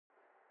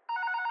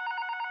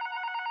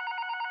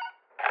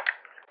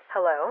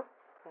Hello?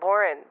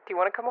 Lauren, do you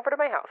want to come over to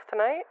my house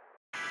tonight?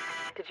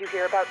 Did you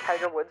hear about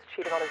Tiger Woods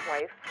cheating on his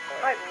wife?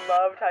 I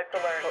love Type to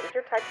Learn. What was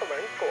your Type to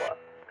Learn school?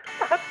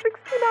 That's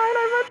 69,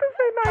 I meant to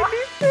say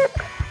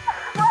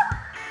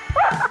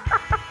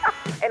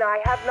 96. And I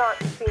have not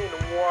seen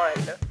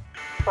one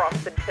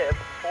frosted tip.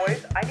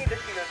 Boys, I need to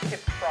see those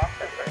tips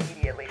frosted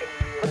immediately.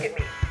 Look at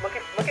me. Look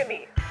at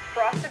me.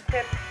 Frosted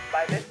tips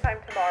by this time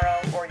tomorrow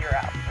or you're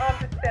out.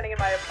 I'm just standing in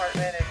my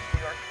apartment in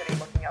New York City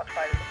looking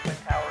outside at the Twin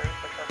Towers,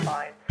 which are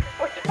fine.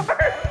 Which are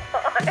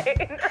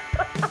fine.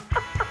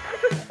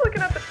 Just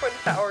looking at the Twin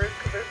Towers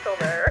because they're still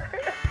there.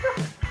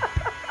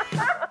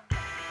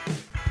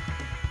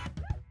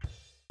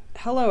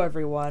 Hello,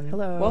 everyone.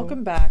 Hello.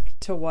 Welcome back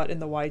to What in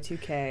the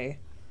Y2K.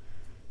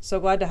 So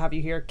glad to have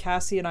you here.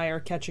 Cassie and I are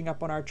catching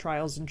up on our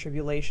trials and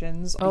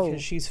tribulations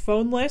because she's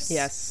phoneless.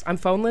 Yes, I'm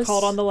phoneless.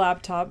 Called on the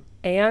laptop.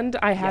 And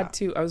I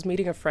was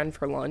meeting a friend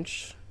for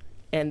lunch,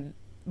 and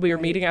we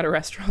were meeting at a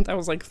restaurant that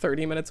was like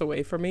 30 minutes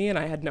away from me, and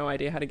I had no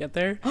idea how to get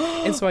there.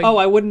 And so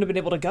I wouldn't have been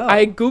able to go.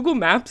 I Google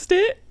Mapped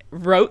it,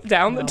 wrote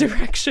down the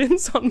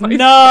directions on my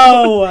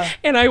phone,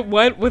 and I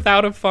went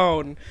without a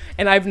phone.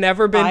 And I've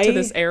never been to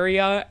this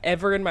area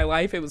ever in my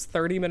life. It was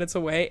 30 minutes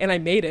away, and I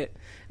made it.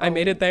 I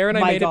made it there, and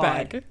I made it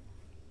back.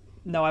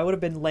 No, I would have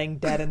been laying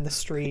dead in the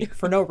street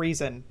for no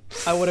reason.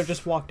 I would have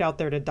just walked out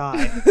there to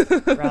die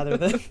rather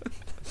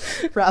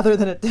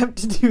than attempt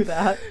to do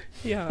that.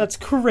 Yeah. That's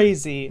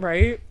crazy.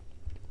 Right?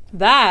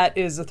 That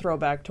is a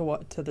throwback to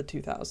the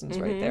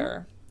 2000s right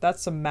there.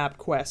 That's some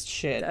MapQuest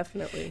shit.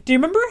 Definitely. Do you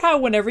remember how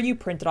whenever you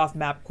printed off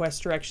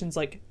MapQuest directions,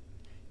 like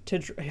to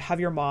have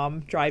your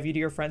mom drive you to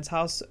your friend's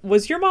house,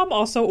 was your mom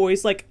also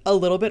always like a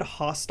little bit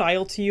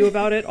hostile to you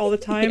about it all the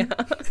time?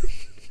 Yeah.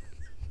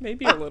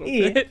 Maybe a little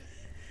bit.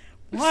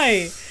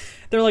 Why?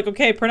 They're like,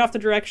 okay, print off the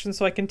directions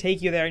so I can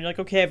take you there. And you're like,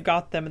 okay, I've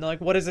got them. And they're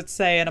like, what does it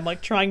say? And I'm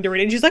like trying to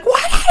read it. And she's like,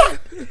 what?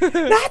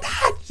 Not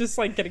that. Just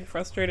like getting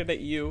frustrated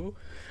at you.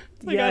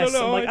 Like, yes, I don't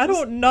know. I'm like, I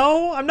don't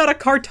know. I'm not a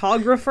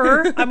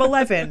cartographer. I'm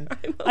 11.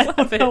 I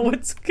don't know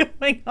what's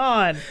going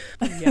on.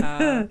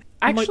 Yeah.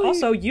 I'm like,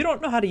 also, you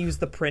don't know how to use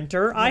the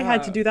printer. Yeah. I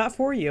had to do that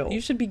for you.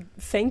 You should be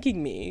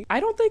thanking me. I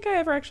don't think I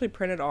ever actually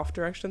printed off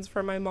directions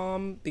for my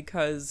mom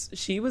because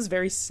she was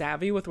very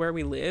savvy with where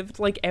we lived.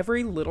 Like,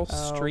 every little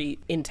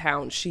street in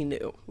town she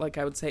knew. Like,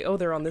 I would say, oh,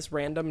 they're on this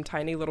random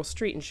tiny little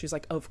street. And she's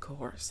like, of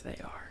course they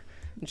are.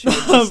 And she would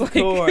just, of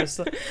course.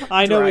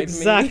 I know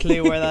exactly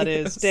where that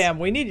is. Yes. Damn,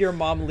 we need your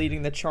mom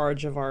leading the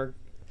charge of our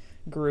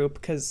group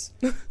because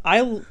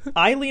I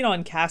lean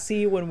on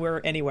Cassie when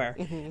we're anywhere.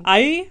 Mm-hmm.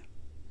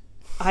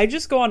 I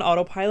just go on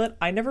autopilot.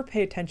 I never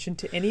pay attention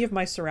to any of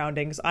my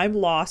surroundings. I'm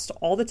lost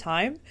all the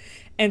time.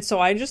 And so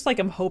I just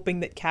am hoping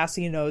that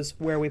Cassie knows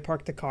where we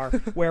parked the car,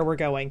 where we're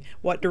going,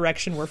 what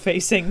direction we're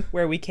facing,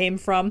 where we came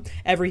from,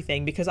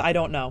 everything, because I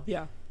don't know.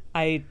 Yeah.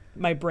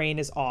 My brain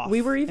is off.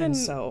 We were even,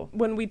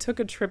 when we took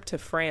a trip to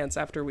France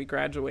after we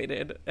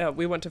graduated,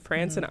 we went to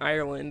France and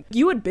Ireland.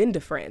 You had been to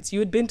France. You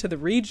had been to the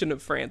region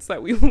of France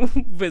that we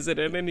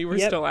visited, and you were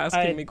still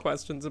asking me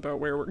questions about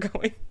where we're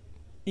going.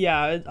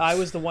 Yeah, I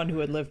was the one who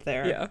had lived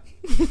there. Yeah.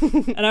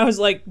 And I was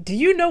like, do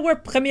you know where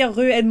Première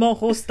Rue Edmond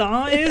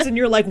Rostand is? And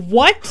you're like,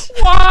 what?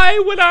 Why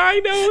would I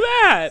know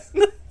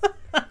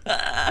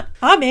that?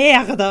 Ah,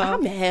 merde. Ah,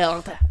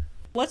 merde.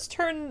 Let's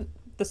turn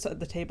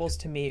the tables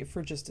to me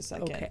for just a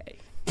second. Okay.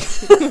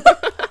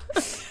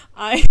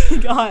 I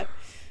got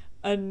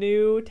a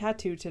new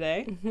tattoo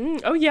today. Mm-hmm.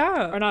 Oh,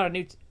 yeah. Or not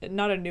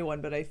a new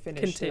one, but I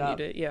finished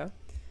it, yeah.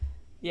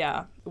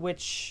 Yeah,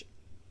 which...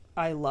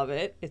 I love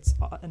it. It's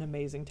an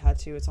amazing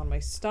tattoo. It's on my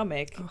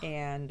stomach.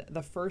 And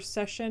the first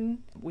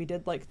session, we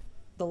did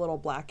the little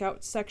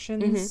blackout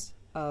sections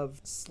of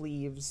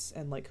sleeves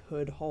and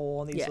hood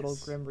hole and these little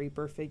Grim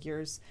Reaper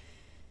figures.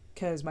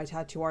 Because my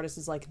tattoo artist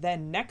is like,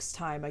 then next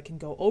time I can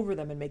go over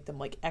them and make them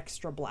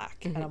extra black.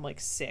 Mm-hmm. And I'm like,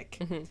 sick.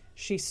 Mm-hmm.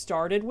 She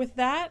started with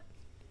that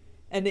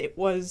and it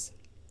was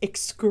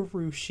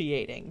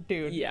excruciating,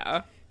 dude.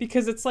 Yeah.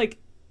 Because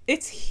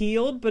it's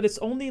healed, but it's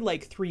only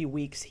 3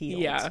 weeks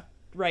healed. Yeah.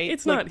 Right?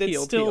 It's not healed.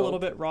 It's still a little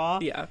bit raw.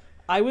 Yeah.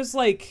 I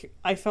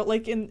felt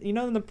like in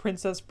The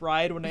Princess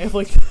Bride when I have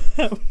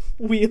that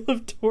wheel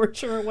of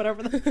torture or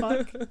whatever the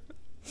fuck.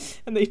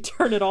 And they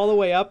turn it all the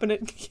way up and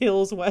it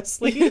kills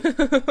Wesley.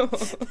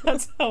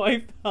 That's how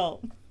I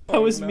felt.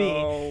 That was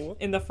me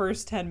in the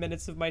first 10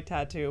 minutes of my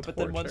tattoo. But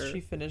then once she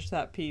finished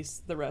that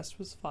piece, the rest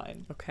was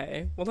fine.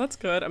 Okay. Well, that's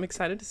good. I'm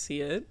excited to see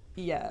it.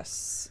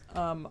 Yes.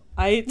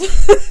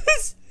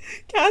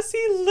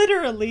 Cassie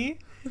literally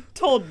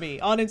told me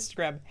on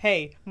Instagram,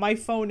 hey, my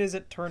phone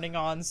isn't turning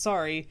on,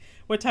 sorry,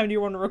 what time do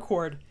you want to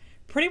record?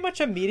 Pretty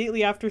much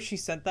immediately after she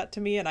sent that to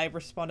me and I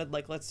responded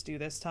let's do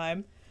this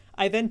time,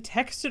 I then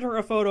texted her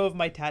a photo of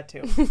my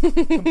tattoo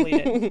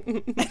completed.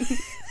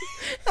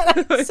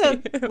 And I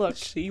said, look,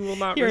 she will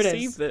not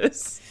receive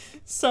this.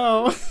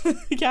 So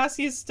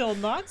Cassie is still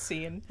not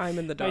seen I'm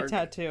in the dark. My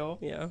tattoo,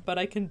 yeah, but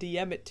I can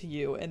DM it to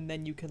you and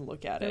then you can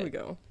look at it. There we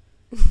go.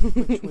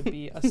 Which would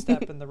be a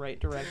step in the right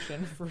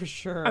direction for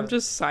sure. I'm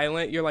just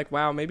silent. You're like,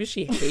 wow, maybe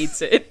she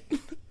hates it.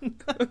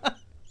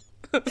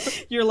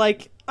 You're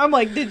like, I'm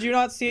like, did you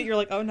not see it? You're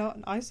like, oh no,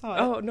 I saw it.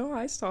 Oh no,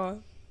 I saw.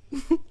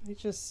 I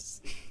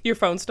just Your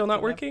phone's still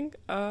not working?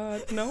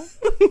 No.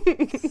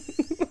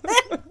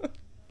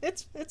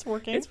 it's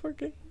working. It's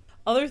working.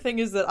 Other thing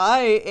is that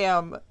I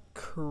am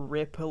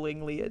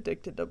cripplingly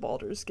addicted to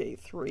Baldur's Gate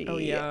 3. Oh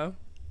yeah.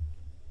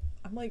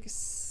 I'm like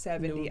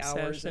 70 New hours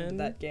into obsession.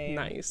 that game.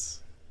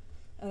 Nice.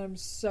 And I'm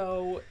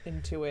so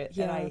into it.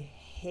 Yeah. And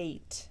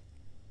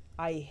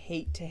I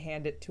hate to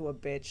hand it to a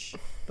bitch,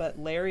 but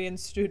Larian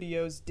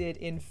Studios did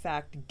in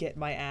fact get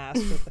my ass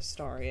with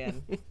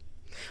Astarion.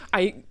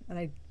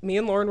 Me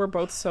and Lauren were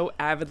both so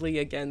avidly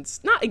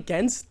not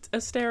against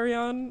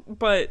Asterion,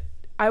 but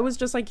I was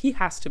just like, he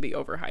has to be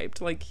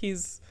overhyped. Like,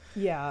 he's,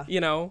 Yeah. you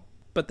know,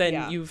 but then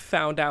Yeah. you've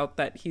found out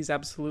that he's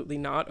absolutely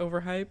not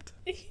overhyped.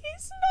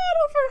 He's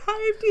not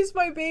overhyped. He's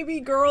my baby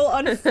girl,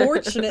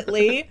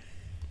 unfortunately.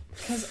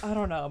 Because, I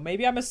don't know,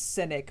 maybe I'm a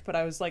cynic, but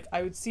I was like,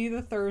 I would see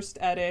the Thirst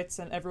edits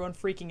and everyone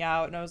freaking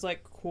out, and I was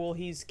like, cool,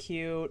 he's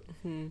cute,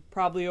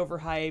 probably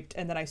overhyped.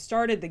 And then I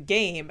started the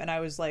game, and I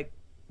was like,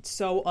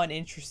 so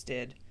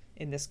uninterested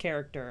in this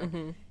character.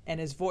 And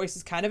his voice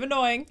is kind of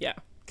annoying. Yeah.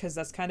 Because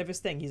that's kind of his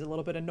thing. He's a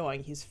little bit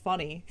annoying. He's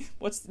funny.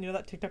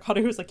 That TikTok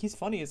audio was like, he's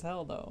funny as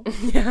hell, though.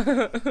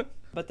 Yeah.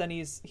 But then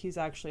he's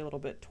actually a little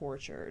bit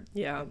tortured.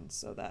 Yeah. And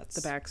so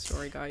that's... The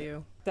backstory got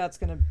you. That's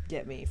gonna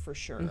get me for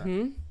sure.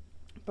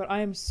 But I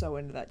am so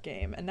into that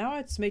game. And now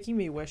it's making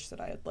me wish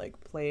that I had, like,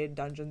 played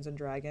Dungeons and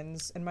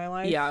Dragons in my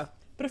life. Yeah.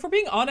 But if we're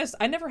being honest,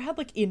 I never had,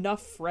 like,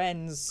 enough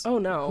friends Oh,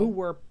 no. who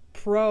were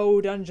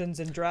pro Dungeons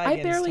and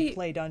Dragons to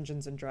play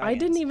Dungeons and Dragons. I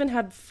didn't even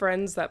have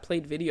friends that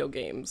played video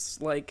games.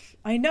 Like,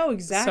 I know,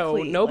 exactly.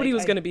 so nobody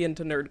was going to be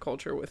into nerd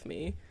culture with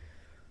me.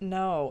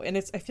 No, and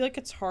I feel like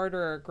it's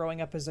harder growing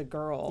up as a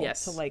girl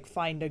Yes. to, like,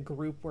 find a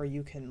group where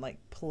you can, like,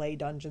 play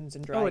Dungeons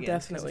and Dragons. Oh, it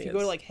definitely 'Cause if you go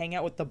to, is. like, hang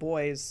out with the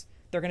boys,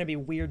 they're gonna be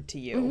weird to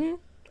you.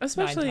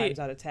 Especially 9 times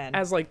out of 10.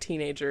 as, like,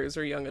 teenagers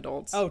or young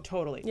adults. Oh,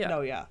 totally. Yeah. No,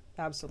 yeah,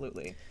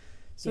 absolutely.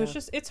 So Yeah.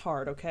 it's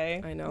hard,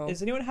 okay? I know.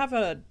 Does anyone have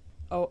a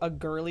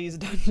girlies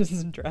Dungeons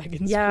and Dragons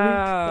group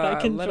Yeah, that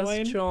I can let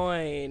join? us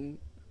join.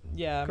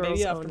 Yeah, Girls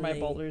maybe after my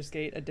only. Baldur's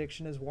Gate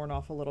addiction is worn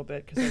off a little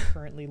bit because I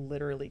currently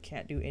literally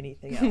can't do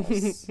anything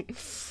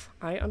else.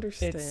 I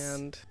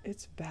understand.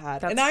 It's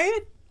bad. That's-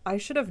 And I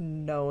should have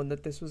known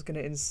that this was going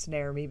to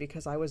ensnare me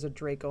because I was a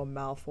Draco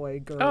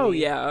Malfoy girl. Oh,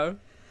 yeah.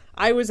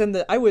 I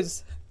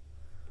was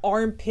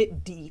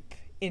armpit deep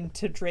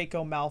into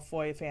Draco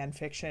Malfoy fan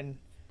fiction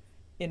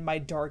in my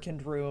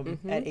darkened room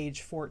at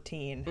age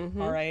 14.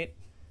 All right,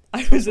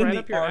 I was in Right the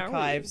up your alley.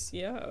 archives.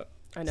 Yeah,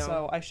 I know.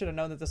 So I should have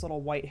known that this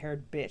little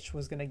white-haired bitch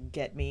was gonna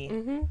get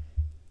me.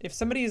 If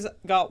somebody's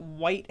got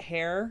white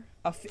hair,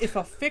 if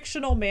a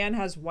fictional man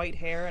has white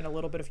hair and a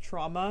little bit of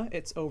trauma,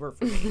 it's over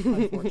for me,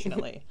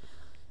 unfortunately.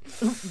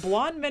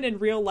 Blonde men in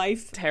real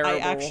life, Terrible. I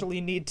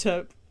actually need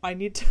to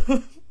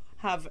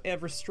have a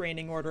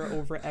restraining order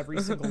over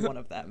every single one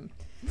of them.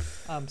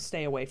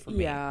 Stay away from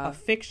me. Yeah. A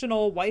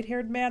fictional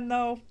white-haired man,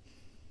 though,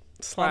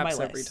 Slaps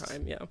my every list.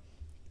 time, yeah.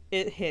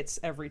 it hits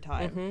every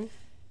time.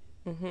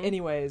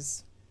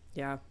 Anyways,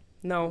 Yeah.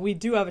 No, we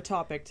do have a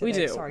topic today. we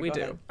do. Sorry, we go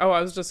do. ahead. Oh, I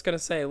was just gonna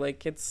say,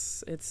 like,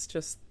 it's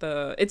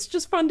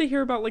just fun to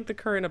hear about, like, the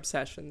current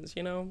obsessions,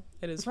 you know?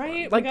 It is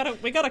Right? fun.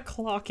 Like, we gotta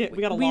clock it.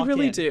 We gotta we lock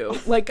really in. do.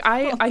 Like,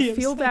 I the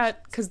feel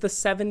that because the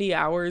 70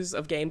 hours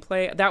of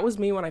gameplay, that was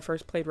me when I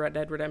first played Red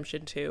Dead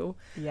Redemption 2.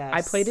 Yes.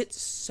 I played it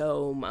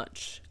so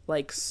much.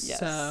 Like, Yes.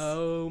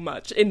 so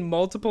much. In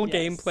multiple Yes.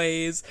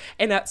 gameplays.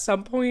 And at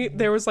some point,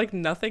 there was, like,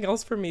 nothing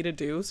else for me to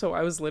do. So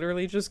I was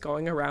literally just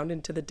going around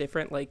into the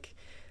different, like,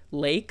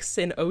 lakes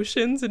and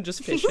oceans and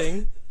just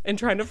fishing and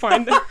trying to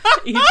find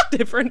each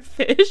different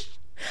fish.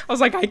 I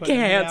was like, I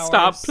can't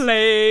stop hours.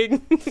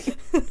 playing.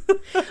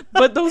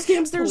 But those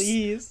games,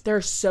 Please. they're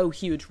so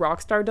huge.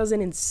 Rockstar does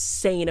an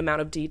insane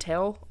amount of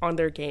detail on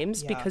their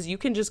games Yeah. because you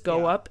can just go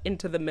Yeah. up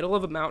into the middle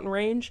of a mountain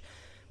range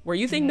where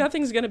you think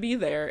nothing's going to be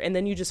there, and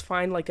then you just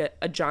find like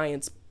a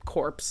giant's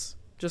corpse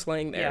just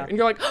laying there. Yeah. And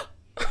you're like,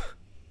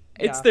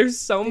 Yeah. there's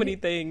so many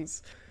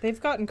things. They've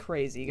gotten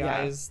crazy, Yeah.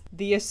 guys.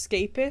 The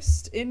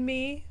escapist in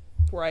me,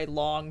 where I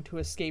long to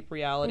escape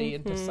reality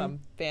into some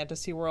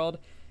fantasy world,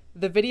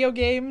 the video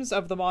games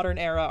of the modern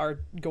era are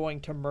going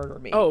to murder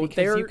me. Oh, because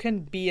they're- you can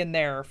be in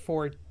there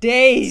for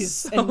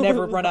days and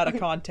never run out of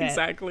content.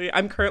 Exactly.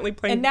 I'm currently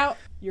playing And now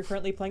you're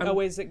currently playing.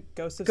 Oh, is it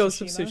Ghost of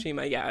Ghost Tsushima? of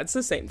Tsushima. Yeah, it's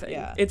the same thing.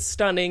 Yeah. It's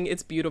stunning.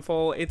 It's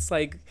beautiful. It's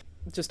like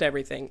just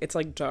everything. It's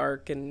like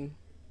dark and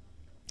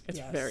it's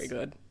Yes. very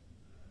good.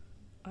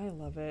 I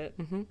love it.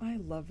 I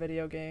love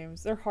video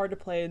games. They're hard to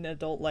play in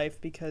adult life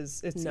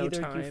because it's No either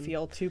you time.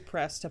 feel too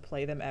pressed to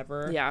play them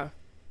ever, Yeah.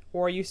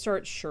 or you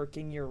start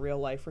shirking your real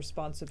life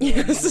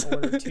responsibilities in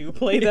order to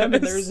play them,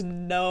 and Yes. there's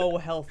no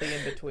healthy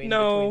in between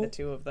No. between the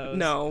two of those.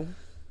 No.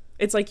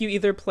 It's like you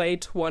either play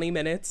 20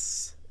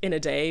 minutes in a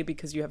day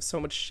because you have so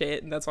much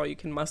shit and that's all you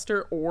can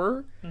muster,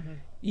 or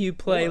you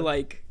play Or-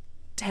 like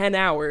 10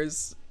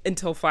 hours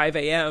until 5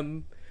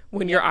 a.m.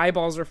 when your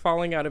eyeballs are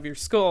falling out of your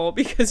skull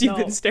because you've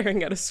No. been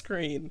staring at a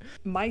screen.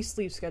 My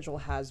sleep schedule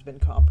has been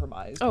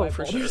compromised Oh, by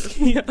for Baldur's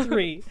sure. Gate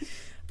 3.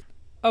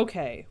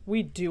 Okay,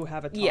 we do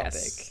have a topic.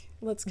 Yes.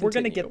 Let's continue. We're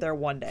going to get there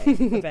one day,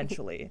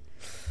 eventually.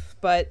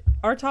 But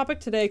our topic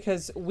today,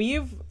 because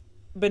we've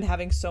been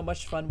having so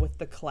much fun with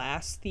the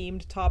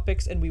class-themed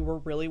topics, and we were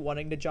really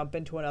wanting to jump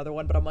into another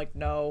one, but I'm like,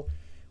 no,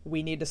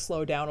 we need to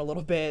slow down a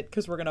little bit,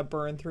 because we're going to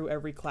burn through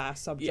every class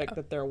subject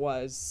that there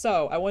was.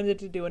 So I wanted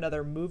to do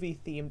another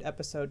movie-themed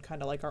episode,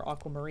 kind of like our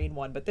Aquamarine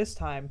one, but this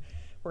time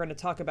we're going to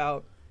talk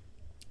about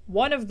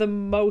one of the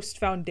most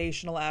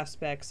foundational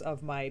aspects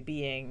of my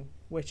being,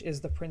 which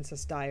is the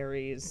Princess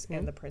Diaries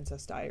and the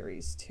Princess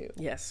Diaries 2.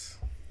 Yes.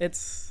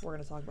 We're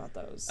going to talk about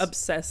those.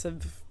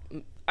 Obsessive.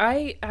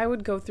 I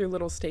would go through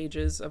little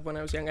stages of when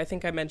I was young. I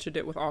think I mentioned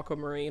it with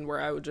Aquamarine,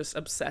 where I would just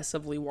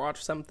obsessively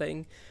watch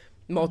something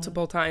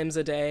multiple times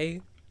a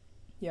day.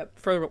 Yep.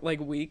 For like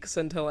weeks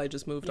until I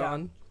just moved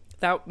on.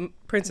 That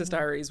Princess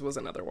Diaries was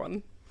another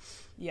one.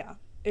 Yeah.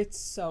 It's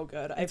so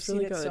good. I've seen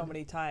really it so good.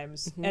 many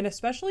times. And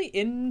especially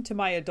into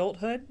my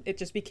adulthood, it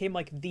just became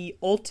like the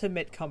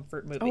ultimate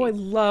comfort movie. Oh, I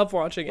love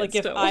watching it like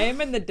still. if I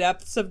am in the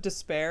depths of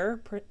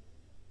despair,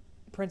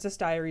 Princess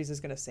Diaries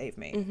is going to save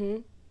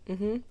me.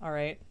 All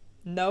right.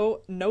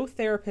 No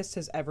therapist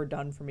has ever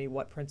done for me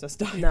what Princess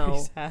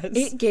Diaries has.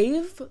 It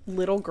gave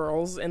little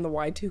girls in the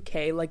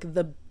Y2K like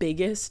the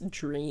biggest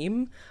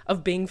dream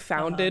of being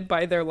founded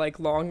by their like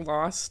long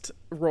lost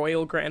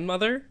royal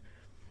grandmother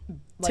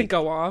to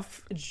go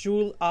off.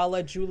 A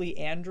la Julie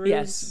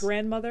Andrews'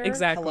 grandmother.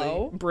 Exactly.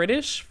 Hello?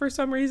 British for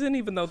some reason,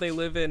 even though they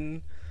live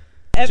in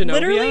And Genovia.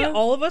 literally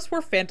all of us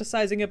were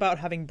fantasizing about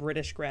having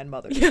British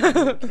grandmothers when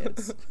we were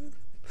kids.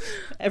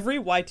 Every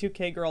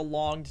Y2K girl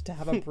longed to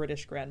have a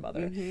British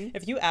grandmother.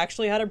 If you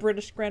actually had a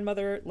British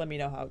grandmother, let me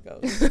know how it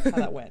goes, how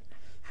that went.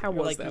 How You're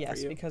was like, that yes,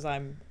 for you? because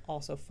I'm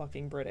also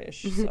fucking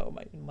British. So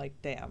I'm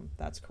like, damn,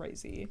 that's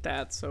crazy.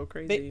 That's so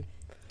crazy.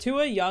 To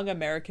a young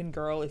American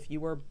girl, if you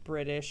were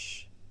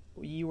British,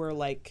 you were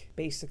like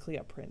basically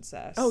a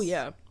princess. Oh,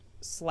 yeah.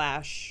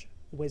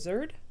 /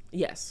 wizard.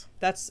 Yes.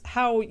 That's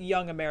how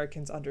young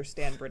Americans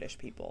understand British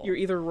people. You're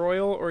either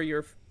royal or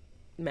you're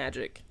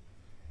magic.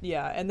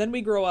 Yeah, and then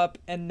we grow up,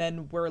 and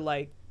then we're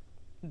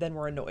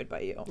annoyed by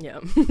you. Yeah.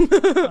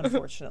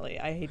 Unfortunately.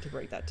 I hate to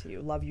break that to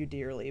you. Love you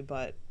dearly,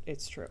 but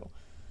it's true.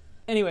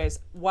 Anyways,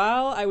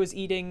 while I was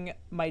eating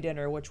my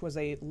dinner, which was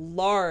a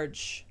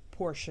large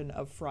portion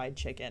of fried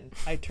chicken,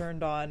 I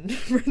turned on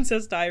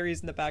Princess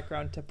Diaries in the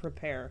background to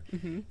prepare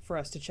for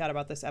us to chat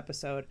about this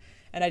episode.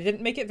 And I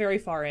didn't make it very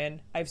far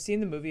in. I've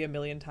seen the movie a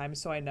million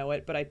times, so I know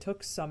it, but I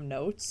took some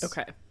notes.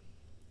 Okay.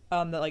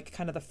 The like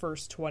kind of the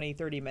first 20,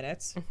 30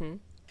 minutes.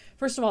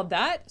 First of all,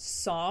 that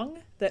song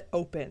that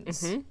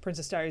opens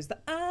Princess Diaries, the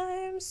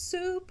I'm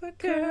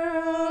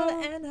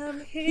Supergirl and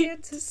I'm here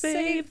to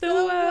save the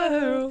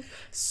world.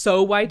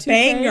 So Y2K.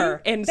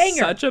 Banger. And Banger.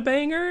 such a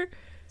banger.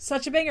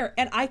 Such a banger.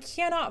 And I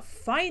cannot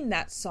find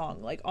that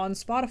song like on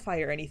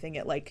Spotify or anything.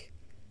 It like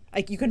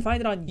you can find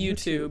it on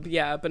YouTube.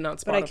 Yeah, but not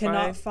Spotify. But I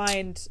cannot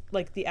find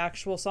like the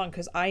actual song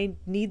because I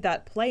need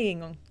that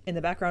playing in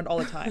the background all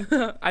the time.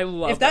 I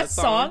love if that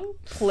song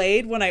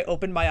played when I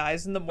opened my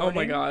eyes in the morning.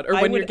 Oh my god. Or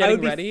when you're getting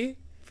ready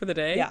for the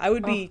day. Yeah, I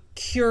would be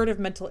cured of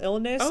mental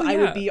illness. Oh, I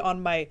yeah.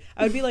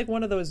 would be like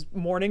one of those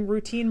morning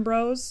routine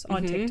bros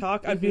on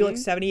TikTok. I'd do like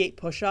 78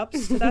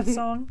 push-ups to that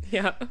song.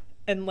 Yeah.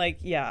 And like,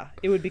 yeah,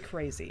 it would be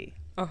crazy.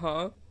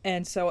 Uh-huh.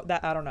 And so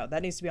that, I don't know,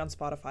 that needs to be on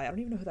Spotify. I don't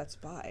even know who that's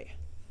by.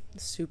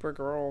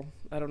 Supergirl.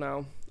 I don't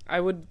know. I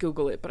would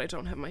Google it, but I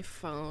don't have my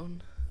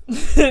phone.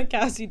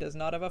 Cassie does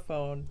not have a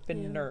phone.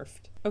 Been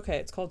nerfed. Okay,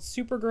 it's called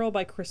Supergirl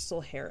by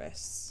Crystal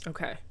Harris.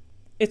 Okay.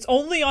 It's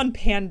only on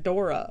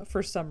Pandora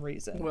for some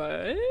reason.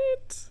 What?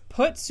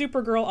 Put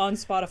Supergirl on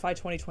Spotify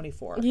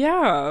 2024.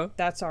 Yeah.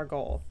 That's our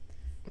goal.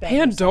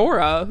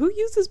 Pandora? Who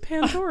uses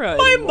Pandora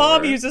My anymore?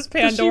 mom uses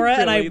Pandora,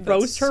 and I really?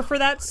 roast her That's for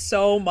that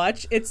so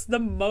much. It's the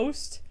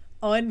most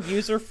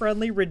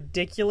un-user-friendly,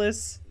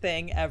 ridiculous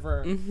thing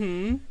ever.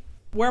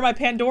 Where are my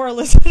Pandora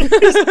listeners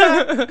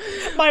at?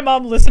 My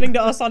mom listening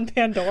to us on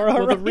Pandora.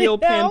 Well, the right real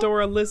now?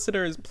 Pandora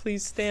listeners,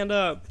 please stand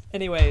up.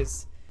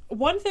 Anyways,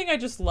 one thing I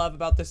just love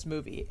about this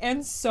movie,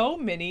 and so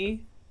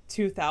many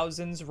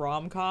 2000s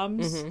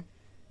rom-coms,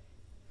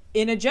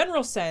 in a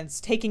general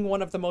sense, taking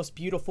one of the most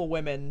beautiful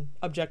women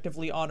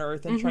objectively on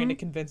earth and trying to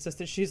convince us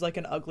that she's like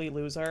an ugly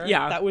loser.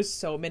 Yeah. That was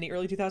so many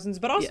early 2000s,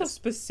 but also Yes.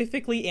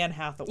 specifically Anne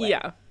Hathaway.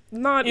 Yeah.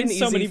 Not In an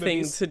so easy many thing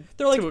movies. to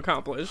They're like,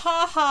 accomplish.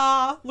 Ha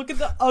ha, look at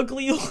the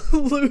ugly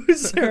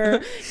loser.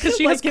 Because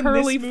she has in this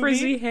curly, movie.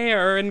 frizzy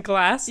hair and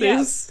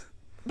glasses.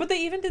 But they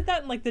even did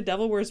that in like The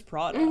Devil Wears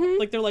Prada.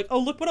 Like they're like, oh,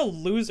 look what a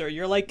loser.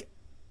 You're like,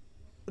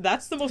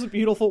 that's the most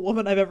beautiful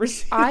woman I've ever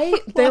seen.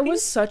 There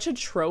was such a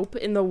trope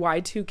in the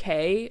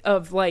Y2K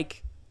of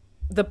like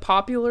the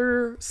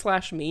popular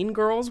 / mean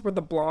girls were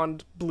the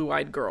blonde,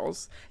 blue-eyed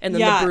girls, and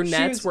then the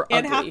brunettes were ugly.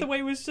 Anne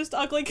Hathaway was just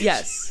ugly.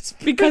 Yes,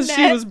 because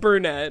she was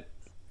brunette.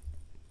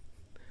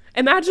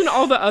 Imagine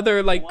all the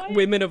other like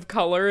women of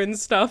color and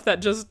stuff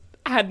that just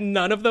had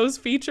none of those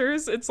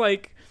features. It's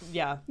like,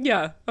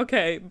 yeah,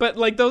 okay, but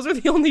like those are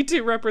the only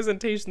two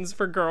representations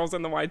for girls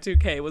in the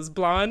Y2K was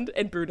blonde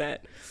and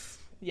brunette.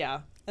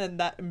 Yeah. and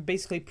that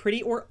basically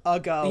pretty or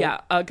uggo.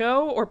 Yeah,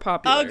 uggo or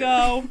popular.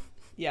 Uggo.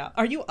 Yeah.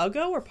 Are you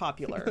uggo or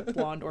popular?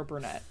 Blonde or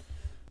brunette?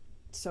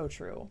 So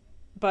true.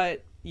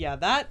 But yeah,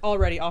 that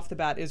already off the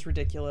bat is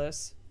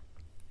ridiculous.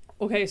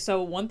 Okay,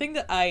 so one thing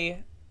that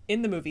I,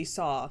 in the movie,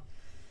 saw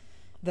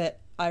that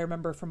I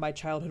remember from my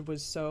childhood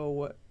was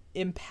so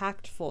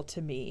impactful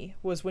to me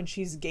was when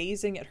she's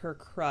gazing at her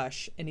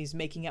crush and he's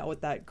making out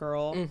with that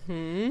girl.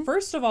 Mm-hmm.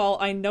 First of all,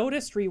 I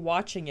noticed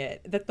rewatching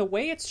it that the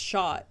way it's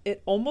shot,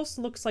 it almost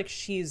looks like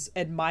she's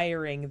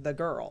admiring the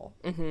girl.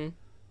 Mm-hmm.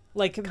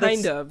 Like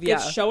kind of, yeah.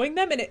 It's showing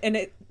them,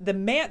 and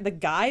the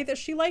guy that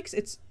she likes,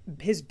 it's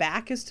his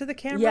back is to the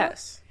camera.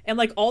 Yes. And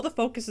like all the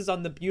focus is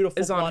on the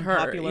beautiful blonde her,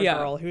 popular yeah.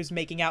 girl who's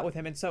making out with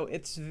him, and so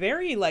it's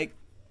very like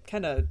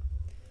kind of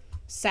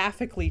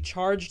sapphically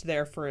charged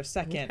there for a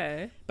second.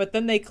 Okay. But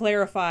then they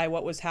clarify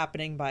what was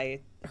happening by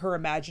her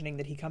imagining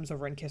that he comes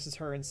over and kisses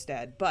her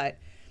instead. But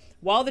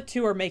while the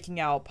two are making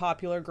out,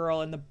 popular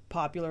girl and the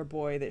popular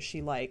boy that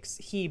she likes,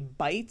 he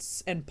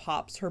bites and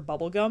pops her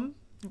bubblegum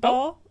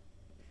ball. Oh.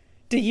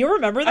 Do you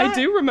remember that? I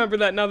do remember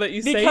that now that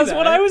you say that. Because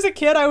when I was a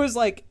kid, I was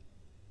like,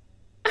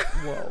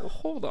 whoa.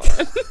 Hold on.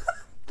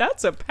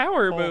 That's a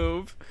power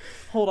move.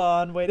 Hold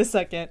on. Wait a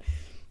second.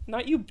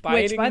 Not you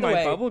biting by the my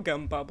way,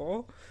 bubblegum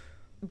bubble.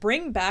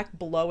 Bring back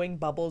blowing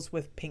bubbles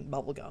with pink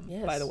bubblegum,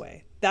 yes. by the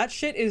way. That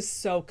shit is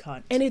so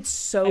cunt. And it's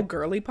so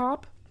girly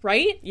pop.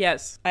 Right?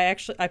 Yes. I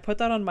put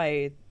that on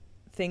my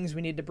things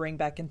we need to bring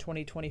back in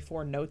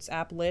 2024 notes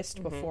app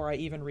list before I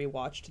even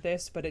rewatched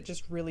this, but it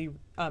just really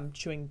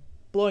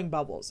blowing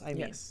bubbles,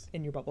 yes.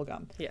 in your bubble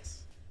gum.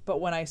 Yes. But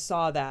when I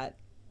saw that,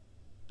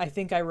 I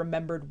think I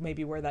remembered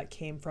maybe where that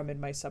came from in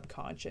my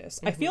subconscious.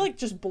 I feel like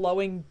just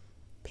blowing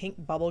pink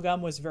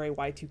bubblegum was very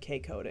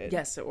Y2K coded.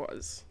 Yes, it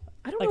was.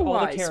 I don't like know all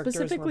why. the characters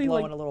Specifically, were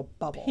blowing like a little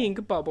bubble. Pink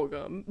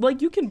bubblegum.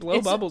 Like, you can blow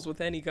bubbles with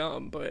any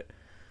gum, but...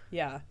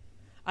 Yeah.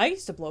 I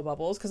used to blow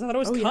bubbles because I thought it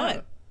was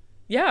cunt.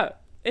 Yeah,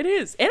 it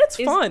is. And it's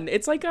fun.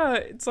 It's like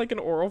an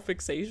oral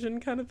fixation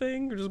kind of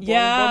thing. You're just blowing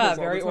bubbles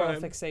all very the time.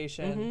 oral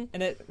fixation.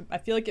 And I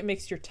feel like it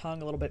makes your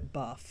tongue a little bit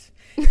buff.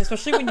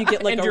 Especially when you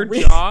get like and a your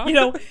jaw.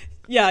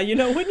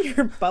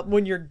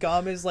 When your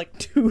gum is like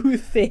too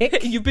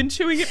thick. You've been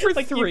chewing it for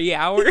like 3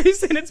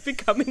 hours and it's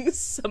becoming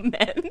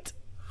cement.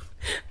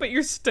 But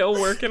you're still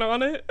working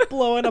on it.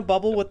 Blowing a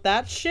bubble with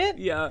that shit?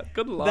 Yeah,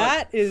 good luck.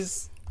 That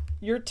is...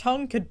 Your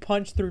tongue could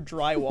punch through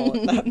drywall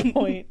at that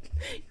point.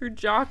 Your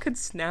jaw could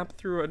snap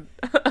through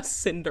a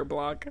cinder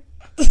block.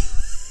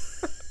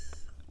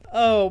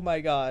 Oh my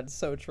god,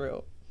 so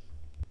true.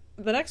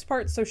 The next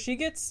part, so she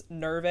gets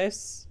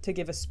nervous to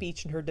give a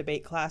speech in her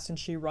debate class and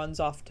she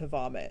runs off to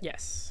vomit.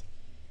 Yes.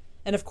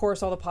 And of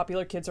course all the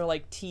popular kids are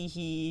like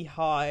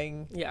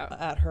tee-hee-hawing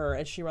at her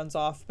as she runs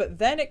off. But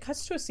then it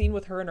cuts to a scene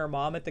with her and her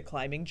mom at the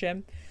climbing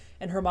gym.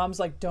 And her mom's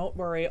like, don't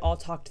worry, I'll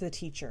talk to the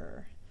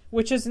teacher.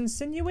 Which is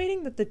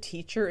insinuating that the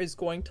teacher is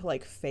going to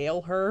like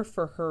fail her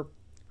for her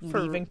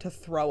leaving to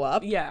throw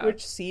up. Yeah.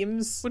 Which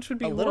would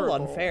be a little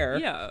horrible. unfair.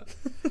 Yeah.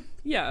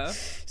 Yeah.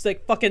 It's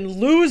like, fucking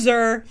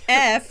loser.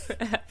 F.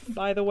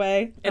 By the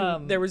way.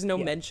 And there was no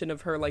mention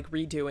of her like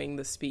redoing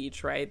the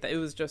speech, right? It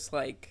was just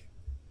like...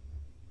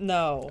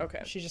 No.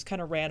 Okay. She just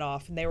kind of ran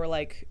off and they were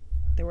like,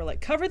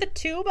 cover the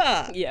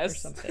tuba. Yes. Or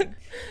something.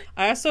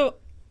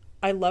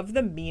 I love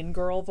the mean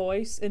girl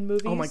voice in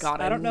movies. Oh my god,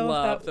 I don't know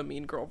love the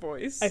mean girl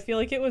voice. I feel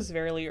like it was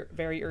very,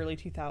 very early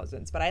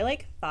 2000s, but I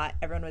like thought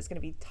everyone was going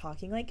to be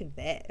talking like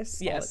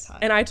this all the time.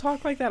 And I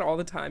talk like that all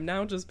the time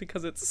now just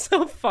because it's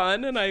so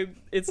fun and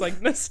it's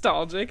like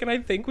nostalgic and I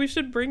think we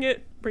should bring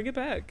it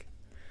back.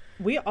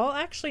 We all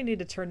actually need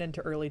to turn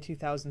into early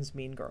 2000s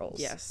mean girls.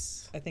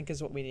 Yes. I think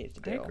is what we need to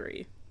do. I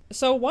agree.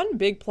 So one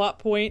big plot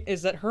point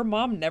is that her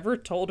mom never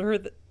told her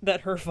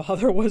that her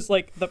father was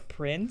like the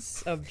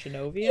prince of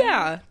Genovia.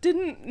 Yeah,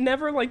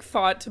 never like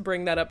thought to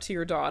bring that up to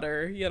your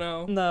daughter, you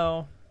know?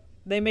 No.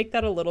 They make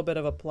that a little bit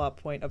of a plot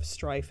point of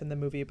strife in the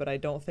movie, but I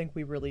don't think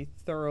we really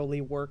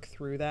thoroughly work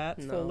through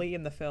that fully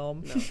in the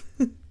film.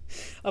 No.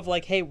 Of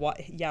like, hey,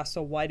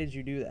 so why did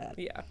you do that?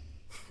 Yeah.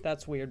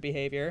 That's weird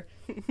behavior.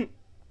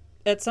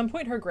 At some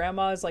point, her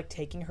grandma is like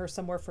taking her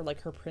somewhere for like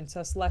her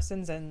princess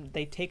lessons, and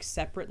they take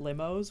separate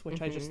limos,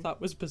 which I just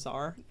thought was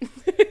bizarre.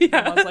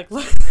 Yeah, I was like,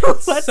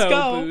 let's so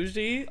go.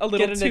 Bougie, a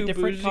little Get in too a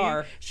different bougie.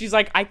 car. She's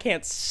like, I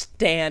can't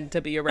stand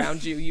to be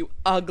around you, you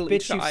ugly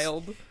Bitch,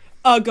 child.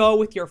 Go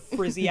with your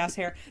frizzy ass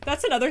hair.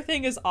 That's another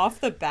thing. Is off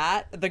the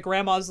bat, the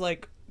grandma's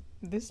like,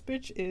 this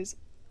bitch is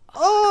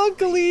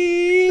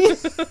ugly.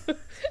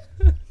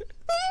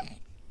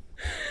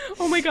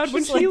 Oh my god,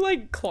 when She's she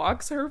like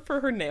clocks her for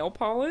her nail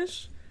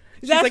polish.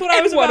 That's like, what I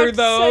was what about are to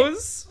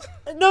those?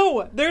 Say.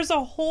 No, there's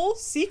a whole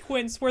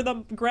sequence where the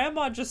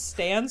grandma just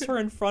stands her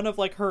in front of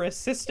like her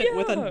assistant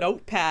with a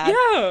notepad.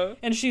 Yeah.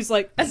 And she's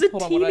like, as a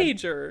hold on,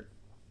 teenager.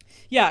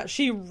 Yeah,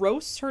 she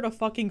roasts her to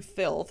fucking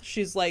filth.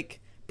 She's like,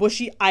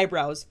 bushy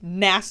eyebrows,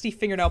 nasty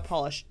fingernail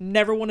polish.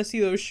 Never want to see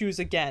those shoes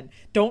again.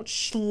 Don't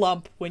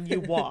schlump when you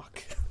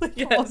walk. Like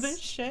all this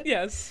shit.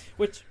 Yes.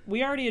 Which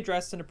we already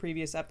addressed in a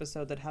previous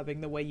episode that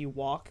having the way you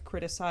walk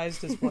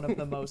criticized is one of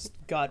the most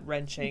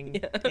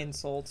gut-wrenching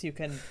insults you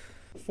can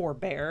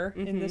forbear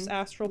in this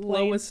astral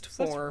plane. Lowest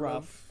So that's form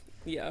rough.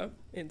 of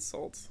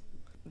insults.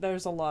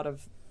 There's a lot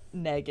of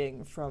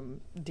nagging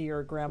from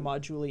dear Grandma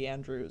Julie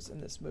Andrews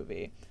in this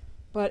movie.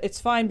 But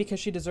it's fine because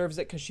she deserves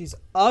it because she's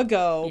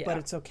uggo, but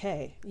it's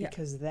okay. Yeah.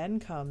 Because then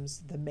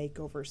comes the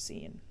makeover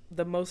scene.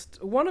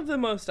 One of the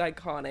most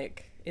iconic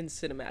in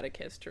cinematic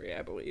history,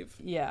 I believe.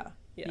 Yeah.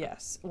 Yeah.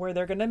 Yes. Where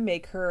they're going to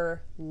make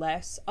her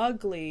less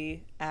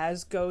ugly,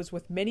 as goes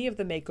with many of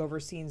the makeover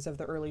scenes of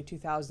the early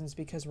 2000s,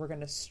 because we're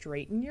going to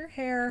straighten your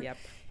hair. Yep.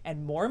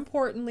 And more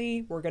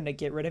importantly, we're going to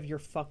get rid of your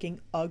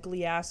fucking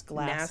ugly ass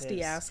glasses.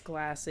 Nasty ass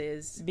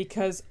glasses.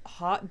 Because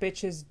hot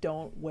bitches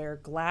don't wear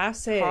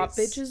glasses. Hot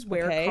bitches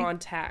wear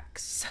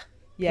contacts.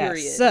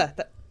 Yes.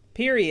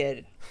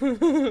 Period.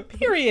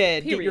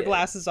 Period. Get your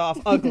glasses off,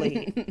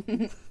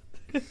 ugly.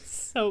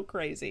 It's so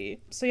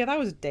crazy. So yeah, that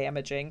was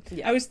damaging.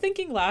 Yeah. I was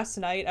thinking last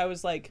night, I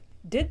was like,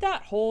 did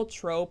that whole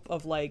trope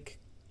of like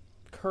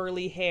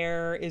curly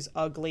hair is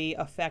ugly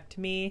affect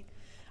me?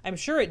 I'm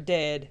sure it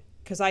did,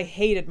 because I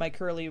hated my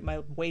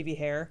wavy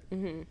hair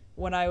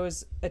when I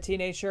was a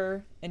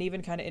teenager and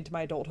even kind of into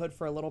my adulthood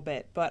for a little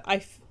bit. But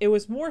it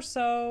was more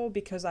so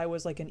because I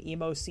was like an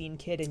emo scene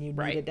kid and you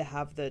needed to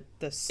have the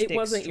stick, it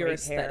wasn't your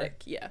straight hair.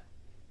 aesthetic. Yeah.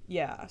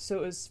 Yeah,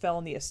 so it fell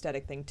in the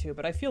aesthetic thing too,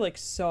 but I feel like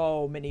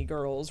so many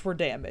girls were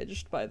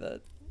damaged by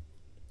the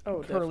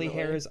curly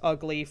hair is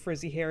ugly,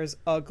 frizzy hair is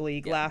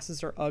ugly,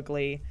 glasses are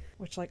ugly,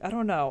 which, like, I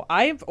don't know.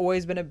 I've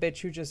always been a bitch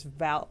who just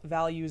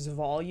values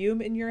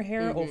volume in your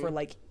hair over,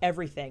 like,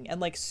 everything, and,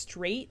 like,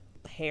 straight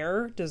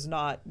hair does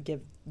not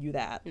give you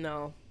that.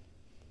 No.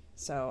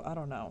 So, I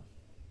don't know.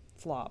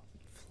 Flop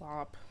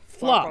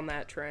on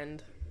that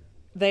trend.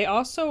 They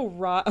also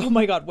oh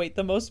my god, wait,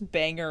 the most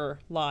banger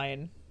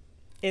line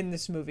in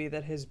this movie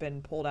that has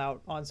been pulled out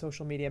on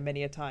social media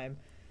many a time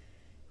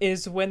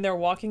is when they're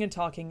walking and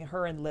talking,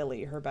 her and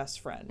Lily, her best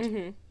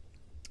friend,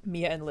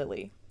 Mia and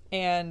Lily,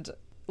 and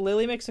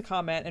Lily makes a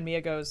comment and Mia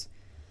goes,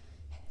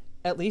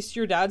 "At least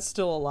your dad's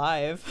still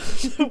alive,"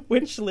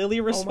 which Lily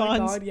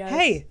responds, God, yes.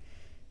 "Hey,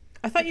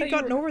 I thought you'd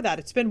gotten over that.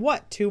 It's been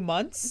what, 2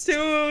 months?"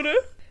 Dude,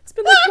 it's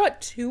been like, what,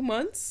 2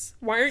 months?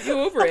 Why aren't you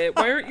over it?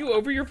 Why aren't you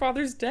over your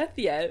father's death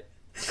yet?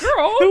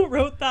 Girl! Who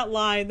wrote that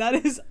line? That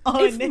is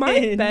unhinged. If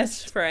my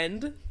best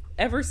friend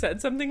ever said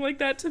something like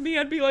that to me,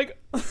 I'd be like,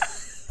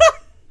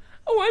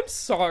 oh, I'm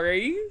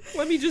sorry.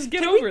 Let me just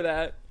get over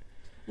that.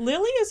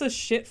 Lily is a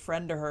shit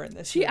friend to her in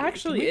this She movie.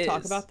 actually Can we is.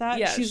 talk about that?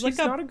 Yeah, she's like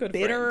not a good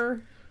bitter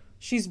friend.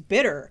 She's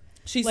bitter.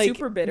 She's like,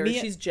 super bitter.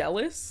 Mia... She's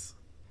jealous.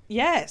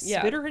 Yes,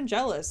 Yeah. bitter and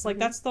jealous. Like,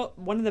 that's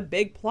one of the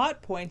big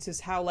plot points is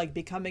how, like,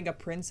 becoming a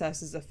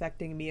princess is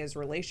affecting Mia's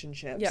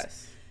relationships.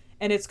 Yes.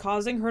 And it's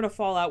causing her to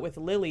fall out with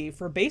Lily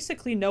for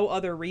basically no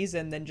other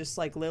reason than just,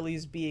 like,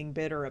 Lily's being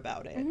bitter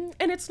about it.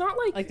 And it's not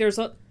like there's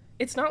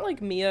it's not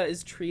like Mia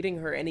is treating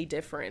her any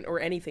different or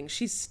anything.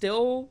 She's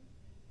still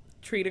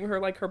treating her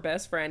like her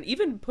best friend,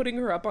 even putting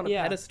her up on a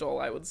pedestal,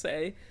 I would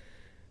say.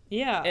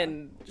 Yeah.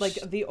 And like,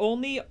 the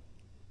only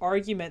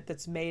argument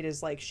that's made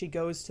is, like, she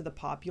goes to the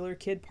popular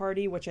kid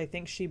party, which I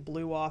think she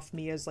blew off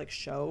Mia's, like,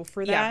 show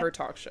for that. Yeah, her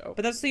talk show.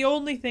 But that's the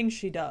only thing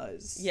she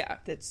does. Yeah.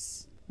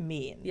 That's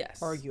mean.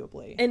 Yes.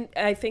 Arguably. And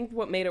I think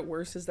what made it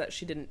worse is that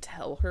she didn't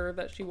tell her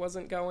that she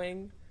wasn't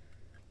going.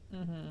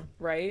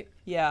 Right?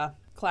 Yeah.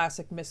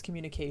 Classic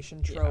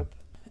miscommunication trope.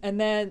 And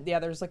then,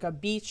 there's, like, a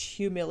beach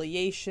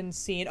humiliation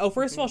scene. Oh,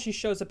 first of all, she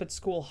shows up at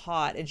school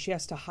hot, and she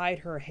has to hide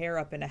her hair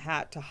up in a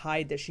hat to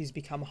hide that she's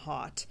become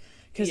hot.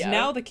 Because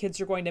now the kids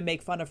are going to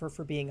make fun of her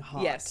for being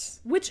hot. Yes.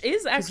 Which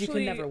is actually... you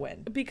can never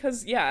win.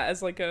 Because,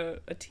 as, like,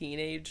 a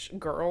teenage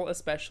girl,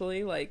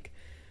 especially, like...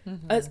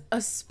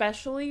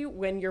 especially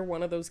when you're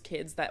one of those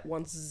kids that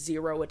wants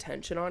zero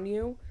attention on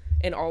you,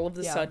 and all of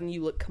a sudden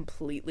you look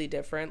completely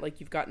different, like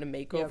you've gotten a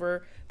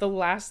makeover. The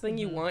last thing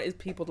you want is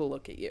people to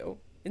look at you.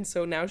 And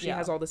so now she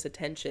has all this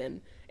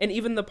attention. And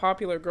even the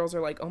popular girls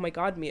are like, oh my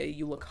god, Mia,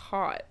 you look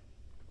hot.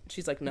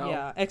 She's like, no.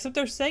 Yeah, except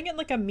they're saying it in,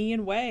 like, a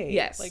mean way.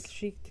 Yes. Like,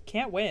 she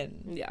can't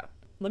win. Yeah.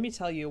 Let me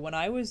tell you, when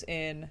I was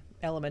in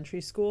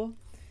elementary school,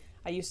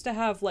 I used to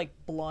have, like,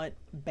 blunt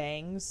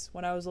bangs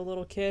when I was a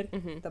little kid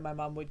that my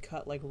mom would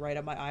cut, like, right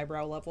at my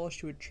eyebrow level.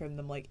 She would trim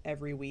them, like,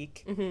 every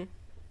week.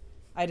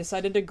 I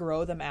decided to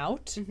grow them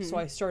out, so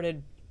I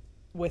started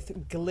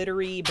with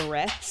glittery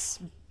barrettes,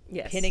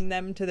 pinning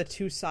them to the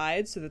two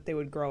sides so that they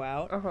would grow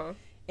out.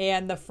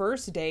 And the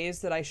first days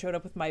that I showed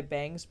up with my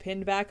bangs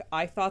pinned back,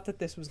 I thought that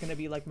this was going to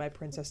be, like, my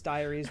Princess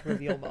Diaries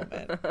reveal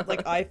moment.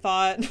 Like, I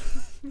thought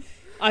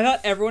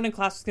everyone in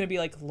class was going to be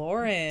like,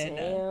 Lauren.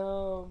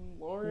 Damn,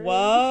 Lauren.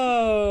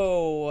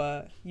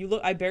 Whoa.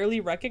 I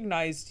barely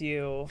recognized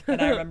you.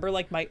 And I remember,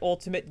 like, my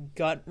ultimate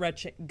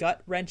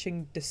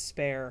gut-wrenching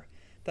despair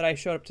that I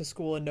showed up to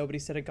school and nobody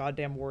said a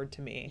goddamn word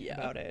to me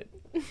about it.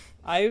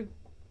 I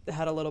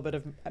had a little bit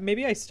of,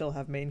 maybe I still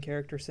have main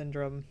character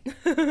syndrome.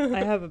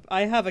 I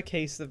have a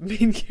case of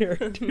main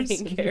character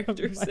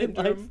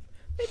syndrome.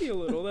 Maybe a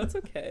little. That's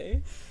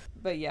okay.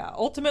 But yeah,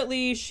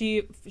 ultimately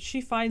she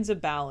finds a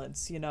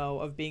balance, you know,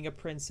 of being a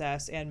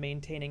princess and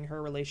maintaining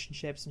her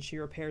relationships, and she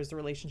repairs the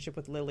relationship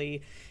with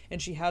Lily,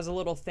 and she has a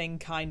little thing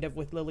kind of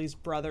with Lily's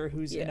brother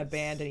who's in a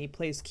band, and he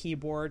plays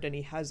keyboard, and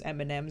he has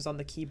M&Ms on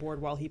the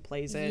keyboard while he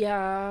plays it.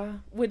 Yeah,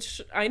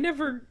 which I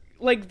never,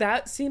 like,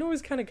 that scene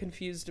always kind of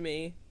confused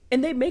me.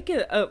 And they make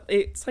it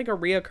it's like a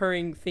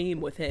reoccurring theme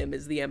with him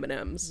is the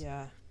M&Ms.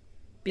 Yeah.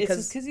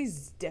 Because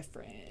he's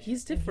different.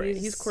 He's different.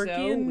 He's quirky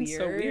so and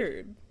weird. so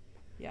weird.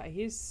 Yeah,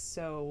 he's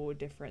so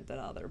different than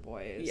other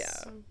boys.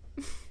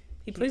 Yeah.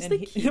 He plays the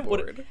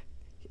keyboard.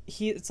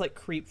 It's like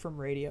Creep from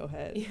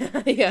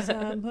Radiohead. Yeah.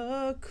 I'm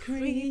a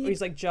creep. Or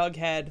he's like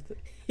Jughead.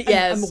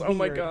 Yes. I'm oh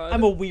my god.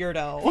 I'm a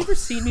weirdo. Have you ever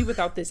seen me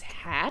without this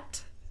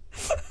hat?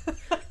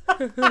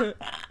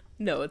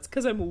 No, it's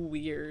because I'm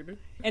weird.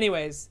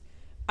 Anyways,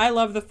 I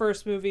love the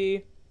first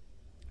movie.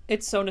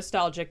 It's so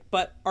nostalgic,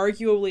 but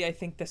arguably I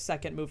think the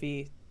second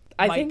movie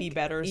might be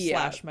better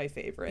 / my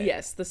favorite.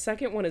 Yes, the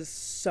second one is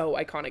so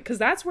iconic because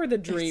that's where the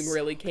dream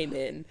really came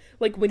in.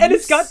 Like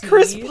it's got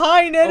Chris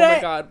Pine in it. Oh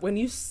my god, when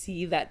you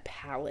see that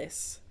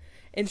palace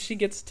and she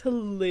gets to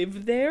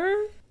live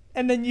there,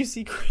 and then you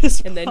see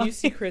Chris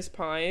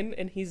Pine,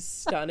 and he's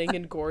stunning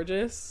and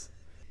gorgeous.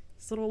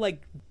 His little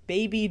like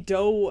baby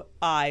doe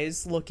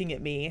eyes looking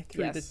at me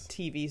through the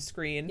TV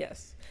screen.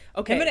 Yes.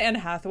 Okay. Him and Anne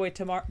Hathaway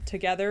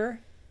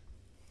together.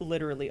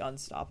 Literally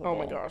unstoppable. Oh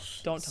my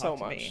gosh. Don't talk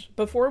to me.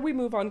 Before we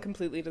move on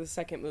completely to the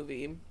second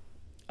movie,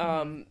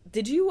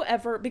 did you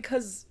ever,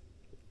 because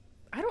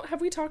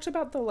have we talked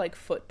about the like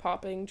foot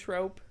popping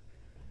trope?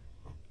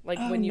 Like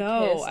when you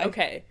kiss?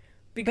 Okay.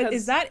 Because but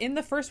is that in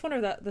the first one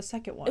or the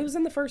second one? It was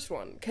in the first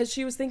one because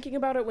she was thinking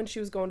about it when she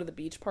was going to the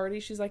beach party.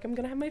 She's like, I'm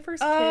gonna have my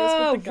first kiss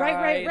with the guy.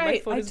 Right. My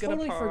foot is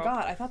totally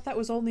forgot. I thought that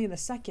was only in the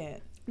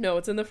second. No,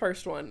 it's in the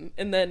first one.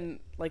 And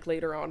then like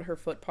later on her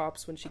foot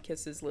pops when she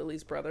kisses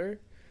Lily's brother.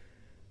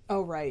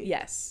 Oh, right.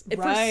 Yes.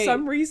 For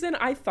some reason,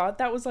 I thought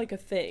that was like a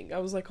thing. I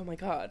was like, oh my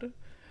god,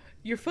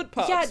 your foot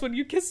pops when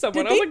you kiss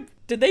someone. I was like,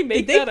 did they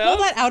make that up? Did they pull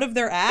that out of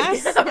their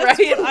ass? Yeah, That's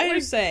right? what I am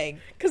saying.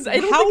 Because I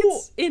don't think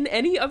it's in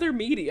any other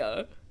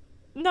media.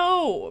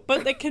 No,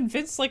 but they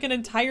convinced like an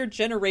entire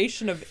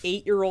generation of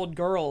 8-year-old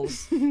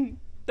girls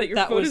that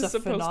your foot is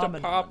supposed to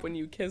pop when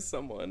you kiss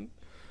someone.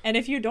 And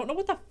if you don't know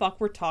what the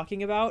fuck we're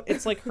talking about,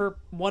 it's like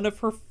one of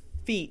her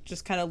feet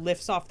just kind of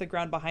lifts off the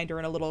ground behind her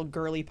in a little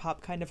girly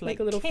pop kind of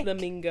like a little kick.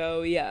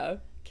 flamingo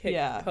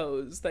kick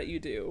pose that you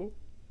do,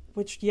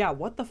 which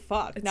what the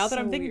fuck. It's now that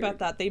I'm thinking about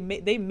that, they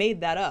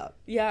made that up.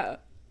 Yeah,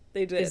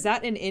 they did. Is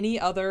that in any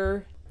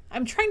other?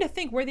 I'm trying to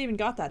think where they even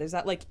got that. Is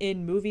that like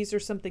in movies or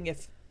something?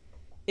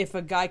 If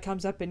a guy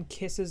comes up and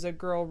kisses a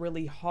girl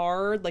really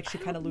hard, like she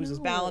kind of loses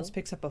balance,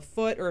 picks up a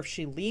foot, or if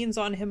she leans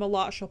on him a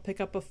lot, she'll pick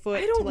up a foot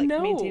to like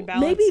maintain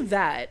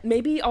balance.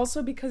 Maybe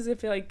also because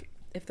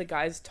if the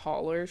guy's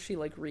taller, she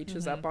like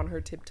reaches up on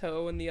her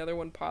tiptoe and the other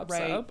one pops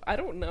up. I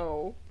don't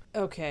know.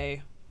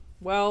 Okay.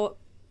 Well,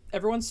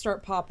 everyone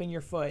start popping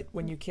your foot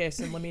when you kiss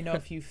and let me know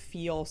if you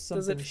feel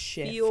something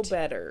shift. Does it feel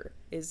better?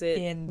 Is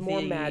it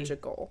more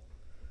magical?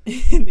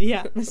 In the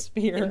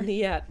atmosphere. In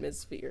the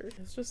atmosphere.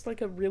 It's just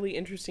like a really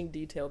interesting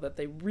detail that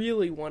they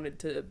really wanted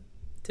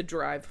to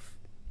drive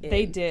in.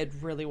 They did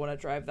really want to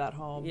drive that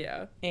home.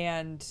 Yeah.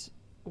 And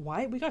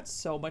why we got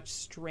so much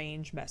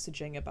strange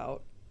messaging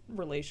about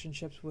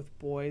relationships with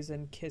boys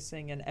and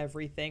kissing and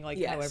everything,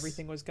 like how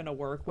everything was gonna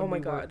work when we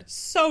were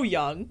so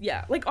young.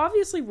 Yeah, like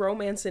obviously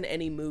romance in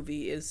any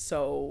movie is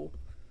so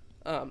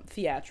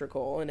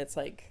theatrical, and it's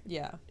like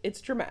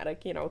it's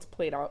dramatic, you know, it's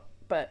played out,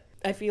 but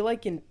I feel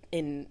like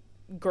in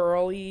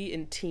girly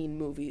and teen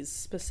movies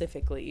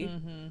specifically,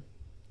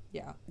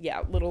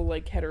 little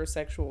like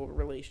heterosexual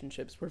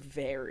relationships were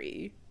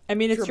very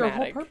it's dramatic. your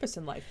whole purpose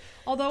in life.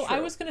 Although I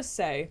was gonna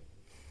say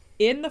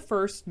in the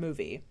first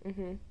movie,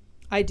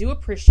 I do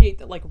appreciate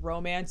that like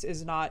romance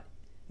is not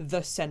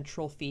the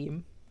central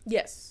theme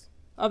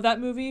of that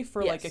movie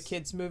for like a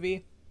kid's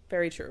movie.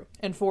 Very true.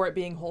 And for it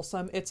being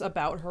wholesome, it's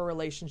about her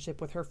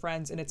relationship with her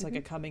friends, and it's like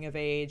a coming of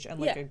age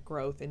and like a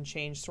growth and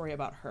change story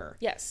about her.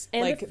 Yes.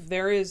 And like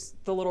there is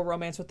the little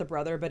romance with the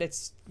brother, but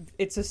it's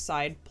a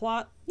side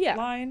plot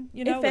line,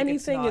 you know? If like,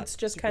 anything, it's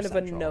just kind of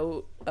central. a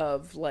note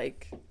of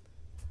like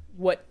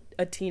what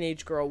a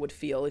teenage girl would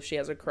feel if she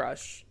has a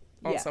crush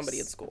on somebody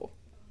at school,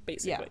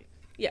 basically.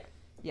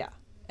 Yeah.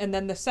 And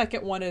then the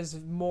second one is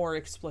more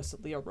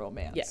explicitly a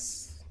romance.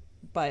 Yes.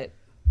 But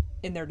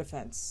in their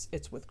defense,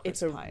 it's with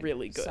Chris Pine. It's a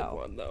really good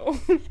one, though.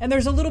 And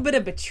there's a little bit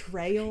of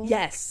betrayal.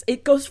 Yes.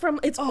 It goes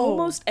from, it's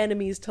almost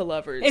enemies to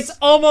lovers. It's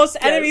almost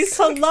enemies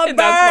to lovers. That's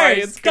why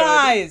it's good.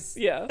 Guys.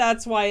 Yeah.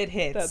 That's why it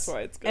hits. That's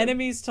why it's good.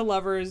 Enemies to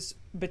lovers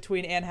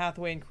between Anne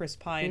Hathaway and Chris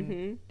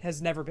Pine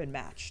has never been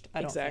matched,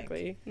 I don't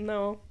think.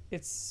 No.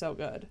 It's so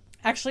good.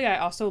 Actually, I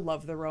also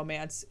love the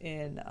romance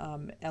in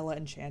Ella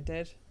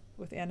Enchanted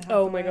with Anne Hathaway.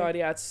 Oh my god,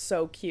 yeah, it's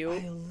so cute.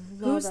 I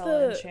love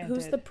Ella Enchanted.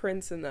 Who's the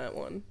prince in that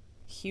one?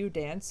 Hugh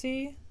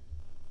Dancy.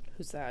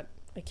 Who's that?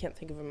 I can't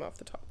think of him off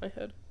the top of my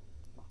head.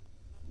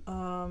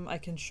 I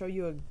can show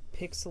you a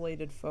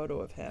pixelated photo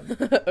of him.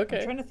 Okay.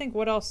 I'm trying to think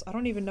what else. I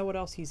don't even know what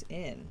else he's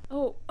in.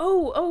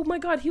 Oh my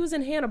God, he was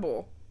in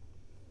Hannibal.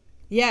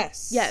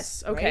 Yes.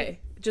 Yes, okay. Right?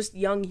 Just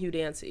young Hugh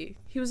Dancy.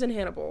 He was in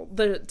Hannibal,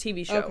 the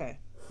TV show. Okay.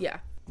 Yeah.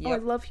 Yep. Oh, I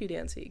love Hugh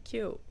Dancy.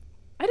 Cute.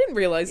 I didn't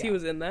realize he Yeah.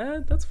 was in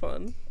that. That's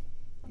fun.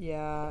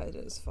 Yeah, it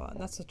is fun.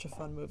 That's such a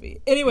fun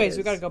movie. Anyways,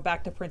 we got to go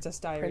back to Princess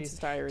Diaries. Princess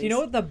Diaries. Do you know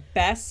what the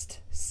best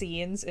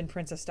scenes in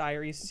Princess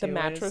Diaries The 2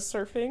 mattress is?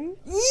 surfing?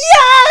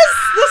 Yes!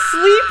 The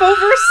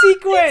sleepover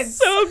sequence!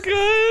 So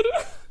good.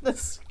 The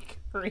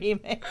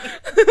screaming.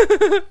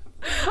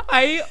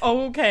 I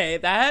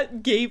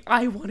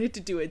wanted to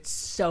do it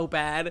so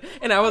bad,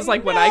 and I was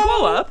like, when I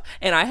grow up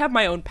and I have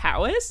my own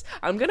palace,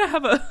 I'm gonna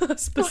have a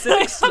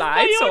specific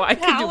slide so I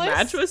can do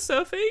mattress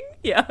surfing.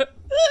 Yeah.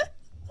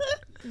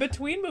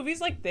 Between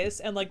movies like this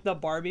and like the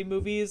Barbie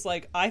movies,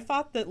 like I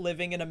thought that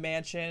living in a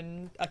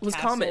mansion, Was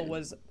castle common.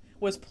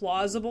 was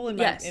plausible in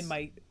my Yes. in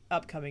my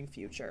upcoming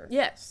future.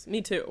 Yes,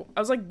 me too. I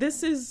was like,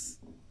 this is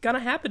gonna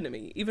happen to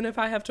me, even if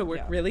I have to work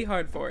Yeah. really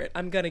hard for it.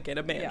 I'm gonna get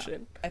a Yeah.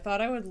 mansion. I thought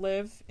I would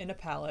live in a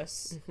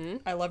palace.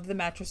 I loved the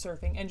mattress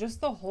surfing, and just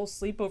the whole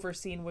sleepover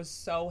scene was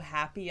so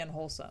happy and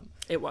wholesome.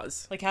 It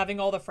was. Like having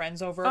all the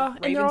friends over. And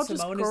they're Raven all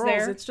just Simone girls. is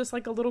there. It's just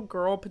like a little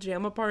girl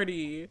pajama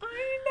party.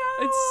 I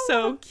know. It's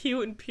so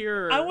cute and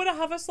pure. I want to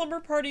have a slumber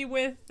party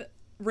with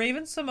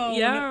Raven Simone,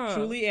 Yeah.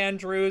 Julie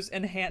Andrews,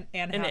 and Anne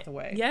And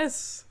Hathaway.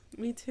 yes,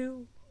 me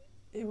too.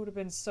 It would have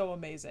been so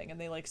amazing. And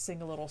they like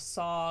sing a little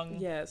song.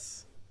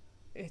 Yes.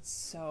 It's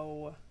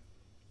so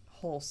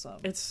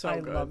wholesome. It's so I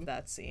good. love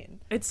that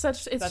scene. It's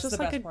That's just the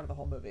like best part of the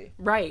whole movie.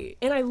 right.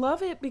 And I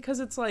love it because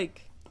it's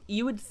like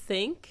you would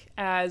think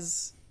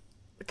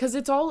because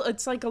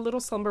it's like a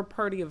little slumber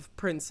party of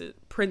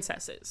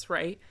princesses,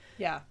 right?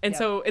 Yeah. And yeah.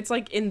 so it's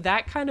like in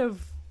that kind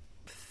of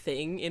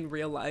thing in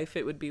real life,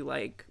 it would be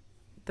like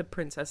the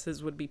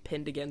princesses would be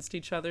pinned against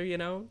each other,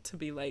 to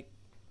be like,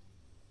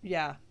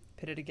 yeah,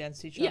 pitted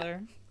against each Yeah.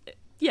 other.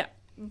 yeah.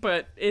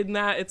 But in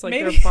that, it's like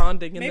Maybe- they're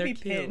bonding and maybe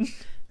they're cute. pinned.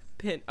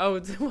 Pin. Oh,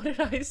 what did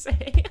I say?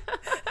 Did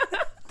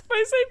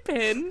I say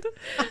pinned?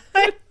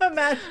 I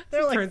imagine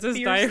they're like Princess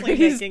fiercely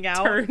Diaries making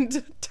out.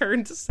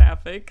 turned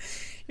sapphic.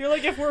 You're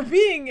like, if we're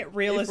being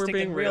realistic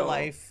being in real real.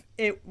 life,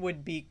 it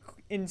would be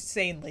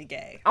insanely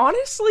gay.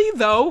 Honestly,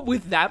 though,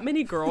 with that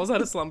many girls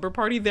at a slumber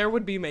party, there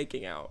would be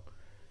making out.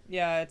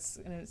 Yeah, it's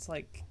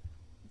like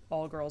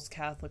all girls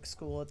Catholic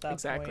school at that point.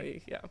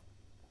 Exactly. Yeah.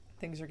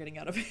 Things are getting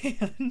out of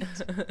hand.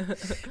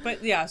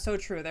 But yeah, so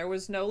true. There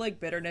was no like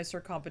bitterness or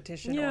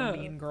competition Yeah. or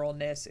mean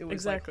girlness. It was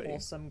Exactly. like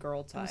wholesome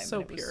girl time.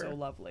 so and it was pure. so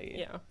lovely.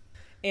 Yeah.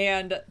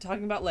 And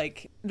talking about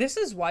like this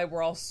is why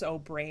we're all so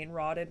brain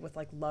rotted with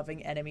like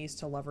loving enemies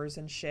to lovers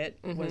and shit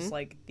was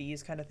like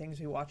these kind of things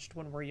we watched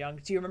when we're young.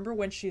 Do you remember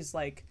when she's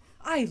like,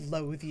 I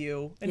loathe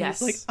you? And Yes.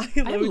 he's like,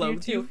 I loathe you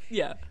loathe too. you.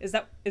 Yeah. Is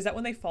that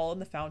when they fall in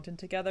the fountain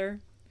together?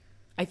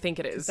 I think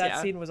it is. That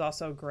yeah. scene was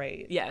also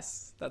great.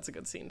 Yes, that's a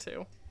good scene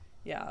too.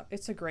 Yeah,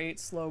 it's a great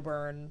slow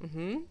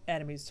burn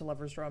enemies to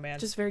lovers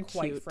romance. Just very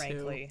quite cute.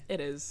 frankly. Too. It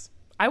is.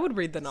 I would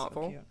read the So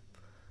novel. cute.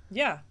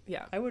 Yeah,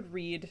 Yeah. I would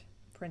read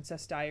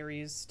Princess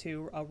Diaries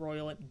to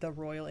the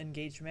royal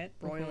engagement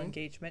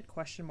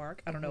question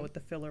mark. I don't know what the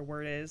filler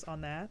word is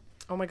on that.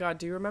 Oh my god,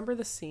 do you remember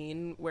the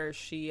scene where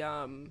she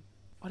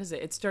what is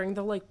it? It's during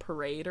the like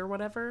parade or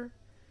whatever.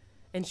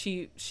 And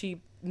she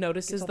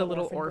notices all the the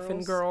little orphan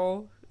orphan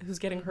girl who's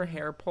getting her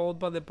hair pulled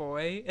by the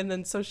boy, and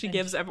then so she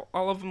gives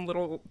all of them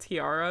little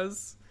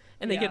tiaras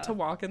and they Yeah. get to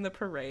walk in the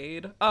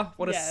parade. Oh,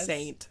 what Yes. a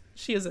saint.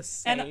 She is a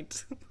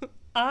saint.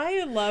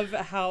 I love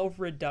how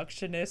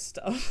reductionist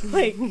of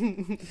like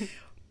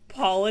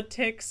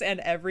politics and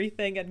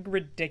everything and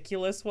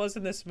ridiculous was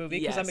in this movie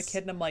because I'm a Yes.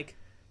 kid and I'm like,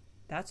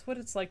 that's what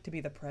it's like to be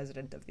the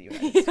president of the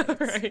United States.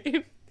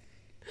 Right.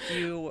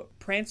 You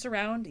prance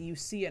around, you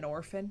see an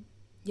orphan,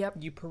 Yep.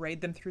 you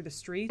parade them through the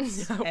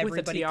streets, With a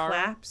everybody tiara.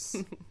 claps,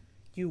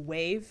 you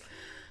wave,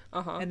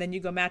 Uh-huh. and then you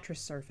go mattress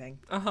surfing.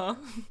 Uh-huh.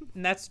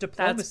 And that's That's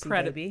diplomacy,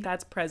 baby.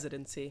 that's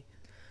presidency.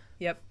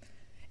 Yep.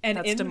 And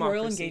That's in Royal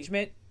democracy.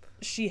 Engagement,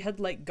 she had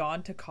like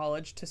gone to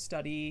college to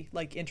study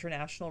like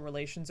international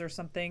relations or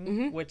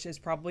something, which is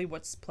probably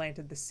what's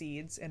planted the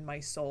seeds in my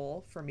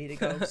soul for me to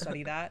go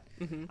study that.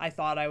 I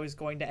thought I was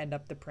going to end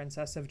up the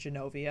Princess of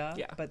Genovia,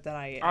 Yeah. but then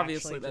I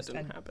Obviously actually that just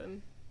didn't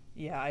happen.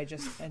 yeah, I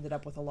just ended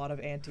up with a lot of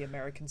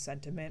anti-American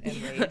sentiment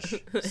and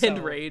rage. And So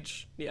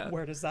rage. Yeah.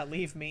 where does that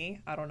leave me?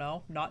 I don't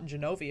know. Not in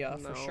Genovia,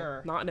 for No,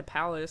 sure. Not in a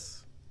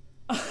palace.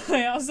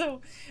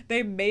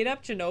 They made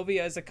up Genovia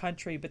as a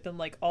country, but then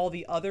like all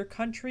the other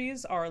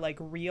countries are like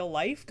real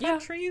life Yeah,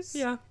 countries.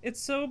 yeah. It's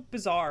so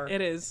bizarre.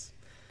 It is.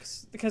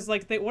 Because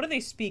like what do they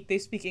speak? They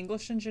speak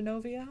English in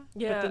Genovia.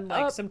 Yeah, But then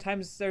like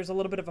sometimes there's a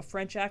little bit of a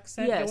French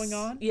accent going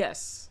on.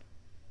 Yes.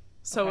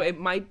 So Okay. it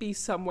might be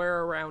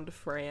somewhere around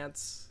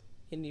France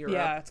in Europe.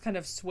 Yeah, it's kind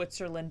of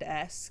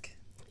Switzerland-esque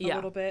a Yeah.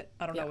 little bit.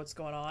 I don't know Yeah. what's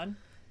going on.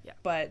 Yeah.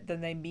 But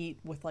then they meet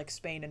with like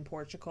Spain and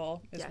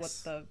Portugal is what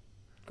Yes. the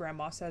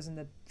grandma says in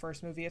the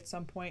first movie at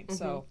some point.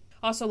 So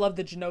Also love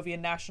the Genovian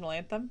national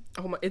anthem.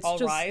 Oh my, it's All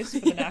just rise for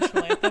the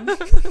national anthem.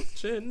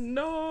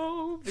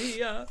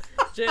 Genovia,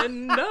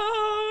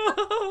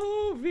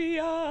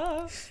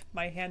 Genovia.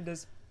 My hand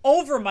is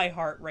over my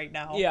heart right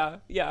now.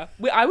 Yeah.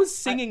 I was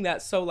singing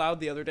that so loud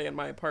the other day in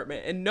my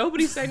apartment, and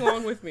nobody sang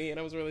along with me, and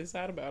I was really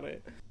sad about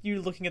it.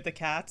 You looking at the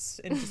cats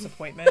in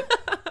disappointment.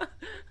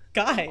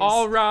 Guys.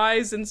 All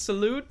rise and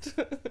salute.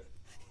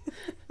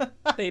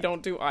 They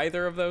don't do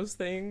either of those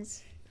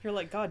things. You're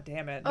like, God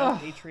damn it, no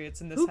patriots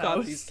in this Who house.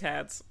 got these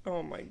cats?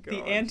 Oh my god.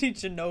 The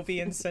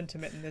anti-Genovian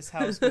sentiment in this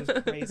house goes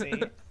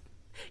crazy.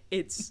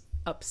 It's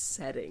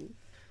upsetting.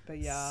 But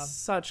yeah.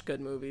 Such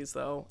good movies,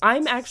 though.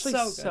 I'm actually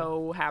So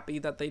so happy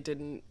that they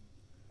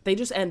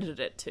just ended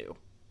it, too.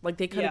 Like,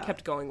 they could have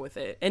kept going with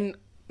it. And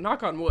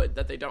knock on wood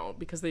that they don't,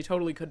 because they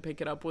totally could pick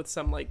it up with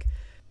some, like,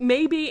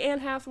 maybe Anne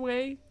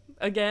Hathaway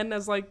again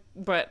as, like,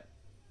 but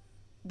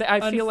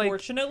I feel like...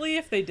 Unfortunately,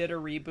 if they did a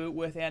reboot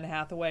with Anne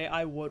Hathaway,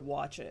 I would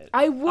watch it.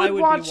 I would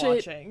watch be it,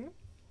 watching.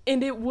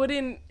 and it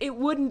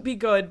wouldn't be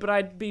good, but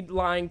I'd be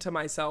lying to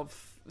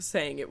myself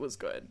saying it was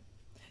good.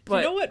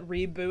 But, you know what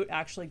reboot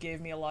actually gave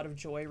me a lot of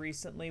joy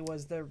recently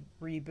was the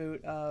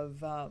reboot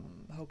of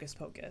Hocus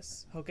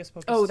Pocus. Hocus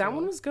Pocus. Oh, that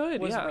one was good.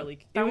 Was yeah, really.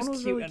 That It was one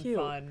was cute really and cute.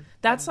 fun.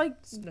 That's and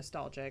like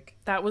nostalgic.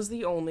 That was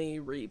the only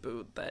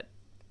reboot that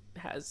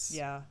has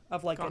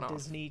of like gone a off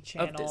Disney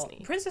Channel. of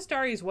Disney. Princess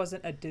Diaries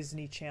wasn't a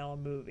Disney Channel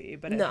movie,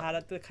 but it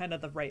had the kind of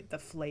the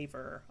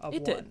flavor of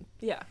it one. did.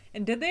 Yeah.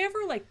 And did they ever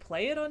like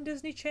play it on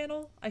Disney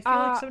Channel? I feel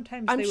like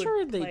sometimes I'm they would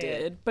sure they play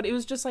did, it. but it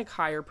was just like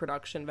higher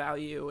production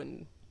value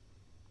and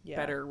Yeah.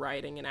 better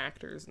writing and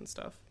actors and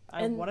stuff.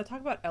 I want to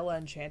talk about Ella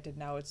Enchanted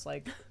now. It's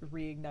like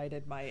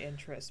reignited my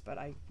interest, but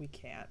we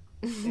can't.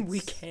 We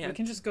can't. We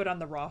can just go down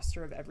the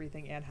roster of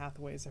everything Anne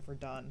Hathaway's ever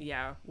done.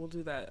 Yeah, we'll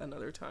do that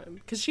another time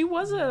because she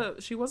was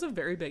a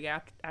very big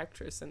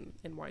actress in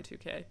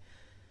Y2K.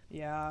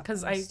 Yeah,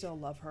 'Cause I I still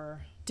love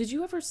her. Did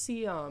you ever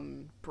see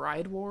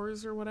Bride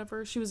Wars or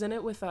whatever? She was in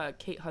it with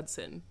Kate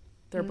Hudson.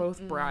 They're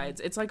both brides.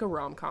 It's like a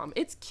rom-com.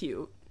 It's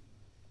cute.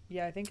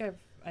 Yeah, I think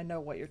I know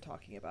what you're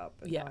talking about,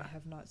 but no, I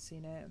have not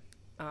seen it.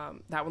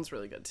 That one's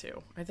really good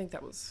too. I think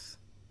that was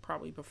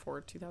probably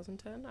before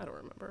 2010. I don't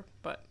remember,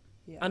 but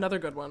another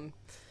good one.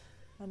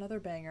 Another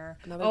banger.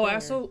 Another banger.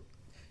 banger.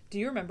 Do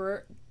you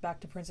remember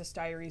back to Princess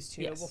Diaries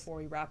too? Yes. Before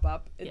we wrap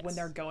up, Yes. when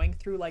they're going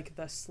through like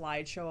the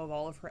slideshow of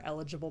all of her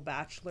eligible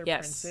bachelor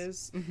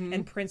princes,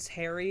 and Prince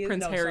Harry,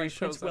 Prince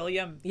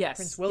William, Yes.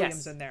 Prince William's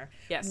Yes. in there.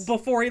 Yes.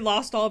 Before he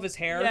lost all of his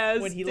hair,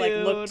 Yes, when he like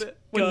looked dude. good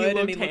When he and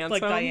looked he looked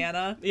like handsome.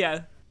 Diana.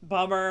 Yeah.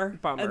 Bummer.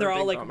 And they're all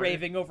big like bummer.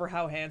 raving over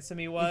how handsome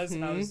he was,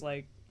 and I was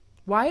like,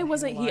 Why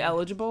wasn't he hairline.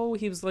 eligible?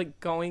 He was like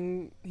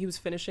he was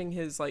finishing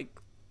his like.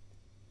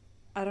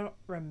 I don't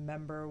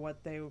remember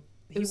what they.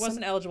 He was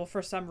wasn't eligible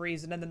for some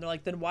reason, and then they're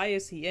like, "Then why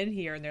is he in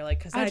here?" And they're like,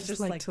 "Cause I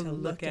just like to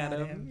look at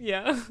him."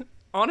 Yeah,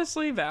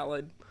 honestly,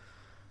 valid.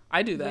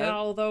 I do that. Yeah,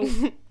 although,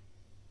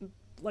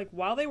 like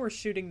while they were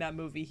shooting that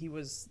movie, he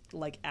was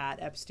like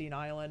at Epstein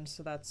Island,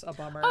 so that's a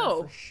bummer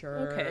for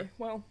sure. Okay,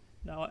 well,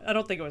 no, I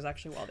don't think it was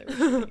actually while they were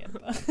shooting it.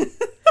 But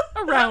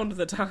around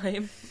the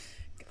time.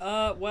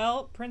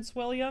 Well, Prince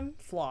William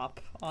flop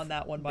on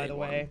that one. By Big the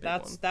one, way,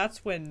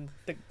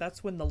 big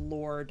that's when the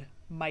Lord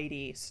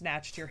Mighty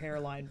snatched your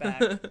hairline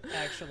back.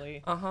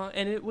 Actually,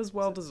 And it was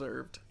well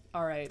deserved.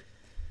 all right.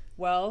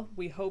 Well,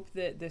 we hope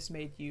that this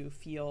made you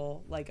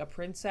feel like a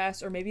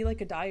princess, or maybe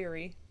like a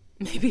diary.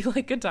 Maybe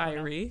like a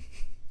diary.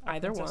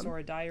 Either Princess one. or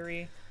a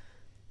diary.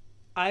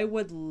 I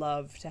would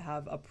love to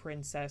have a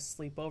princess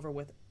sleepover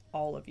with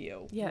all of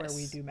you, Yes. where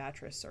we do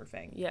mattress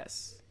surfing,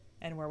 Yes.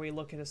 and where we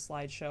look at a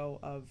slideshow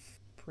of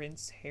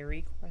Prince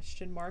Harry ?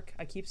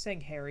 I keep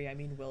saying Harry, I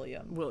mean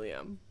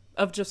William.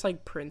 Of just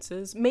like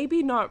princes.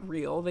 Maybe not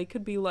real. They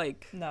could be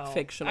like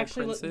fictional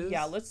princes.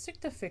 Let's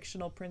stick to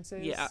fictional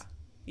princes.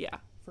 Yeah.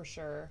 For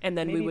sure. And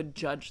then we Maybe- would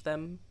judge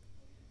them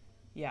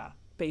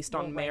based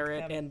We'll on rank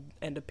merit them.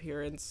 and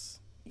appearance.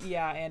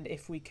 Yeah, and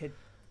if we could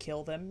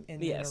kill them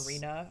in an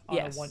arena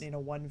in a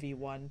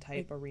 1v1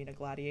 type arena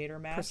gladiator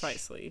match.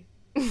 Precisely.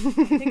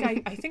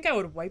 I think I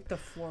would wipe the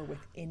floor with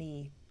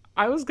any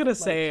I was gonna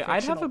say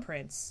I'd have fictional a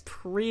prince.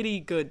 pretty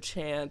good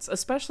chance,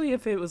 especially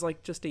if it was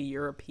like just a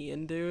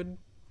European dude.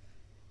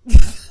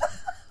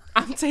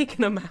 I'm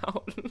taking him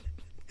out.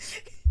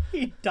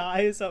 He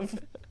dies of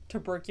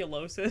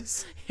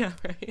tuberculosis. Yeah,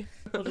 right.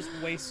 He'll just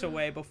waste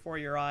away before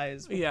your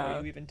eyes before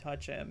you even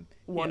touch him.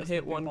 One He has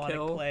hit, the one bubonic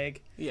kill.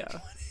 plague. Yeah.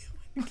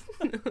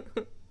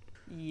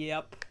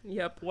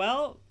 Yep.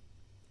 Well,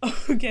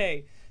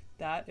 okay.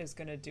 That is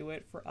going to do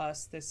it for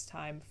us this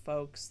time,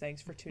 folks.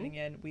 Thanks for tuning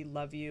in. We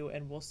love you,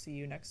 and we'll see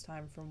you next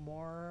time for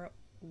more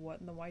What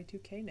in the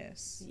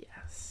Y2K-ness.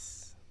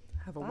 Yes.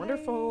 Have a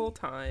wonderful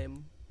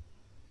time.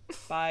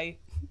 Bye.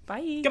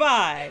 Bye.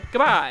 Goodbye.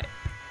 Goodbye.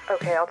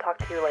 Okay, I'll talk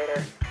to you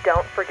later.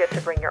 Don't forget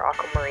to bring your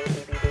aquamarine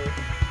DVD.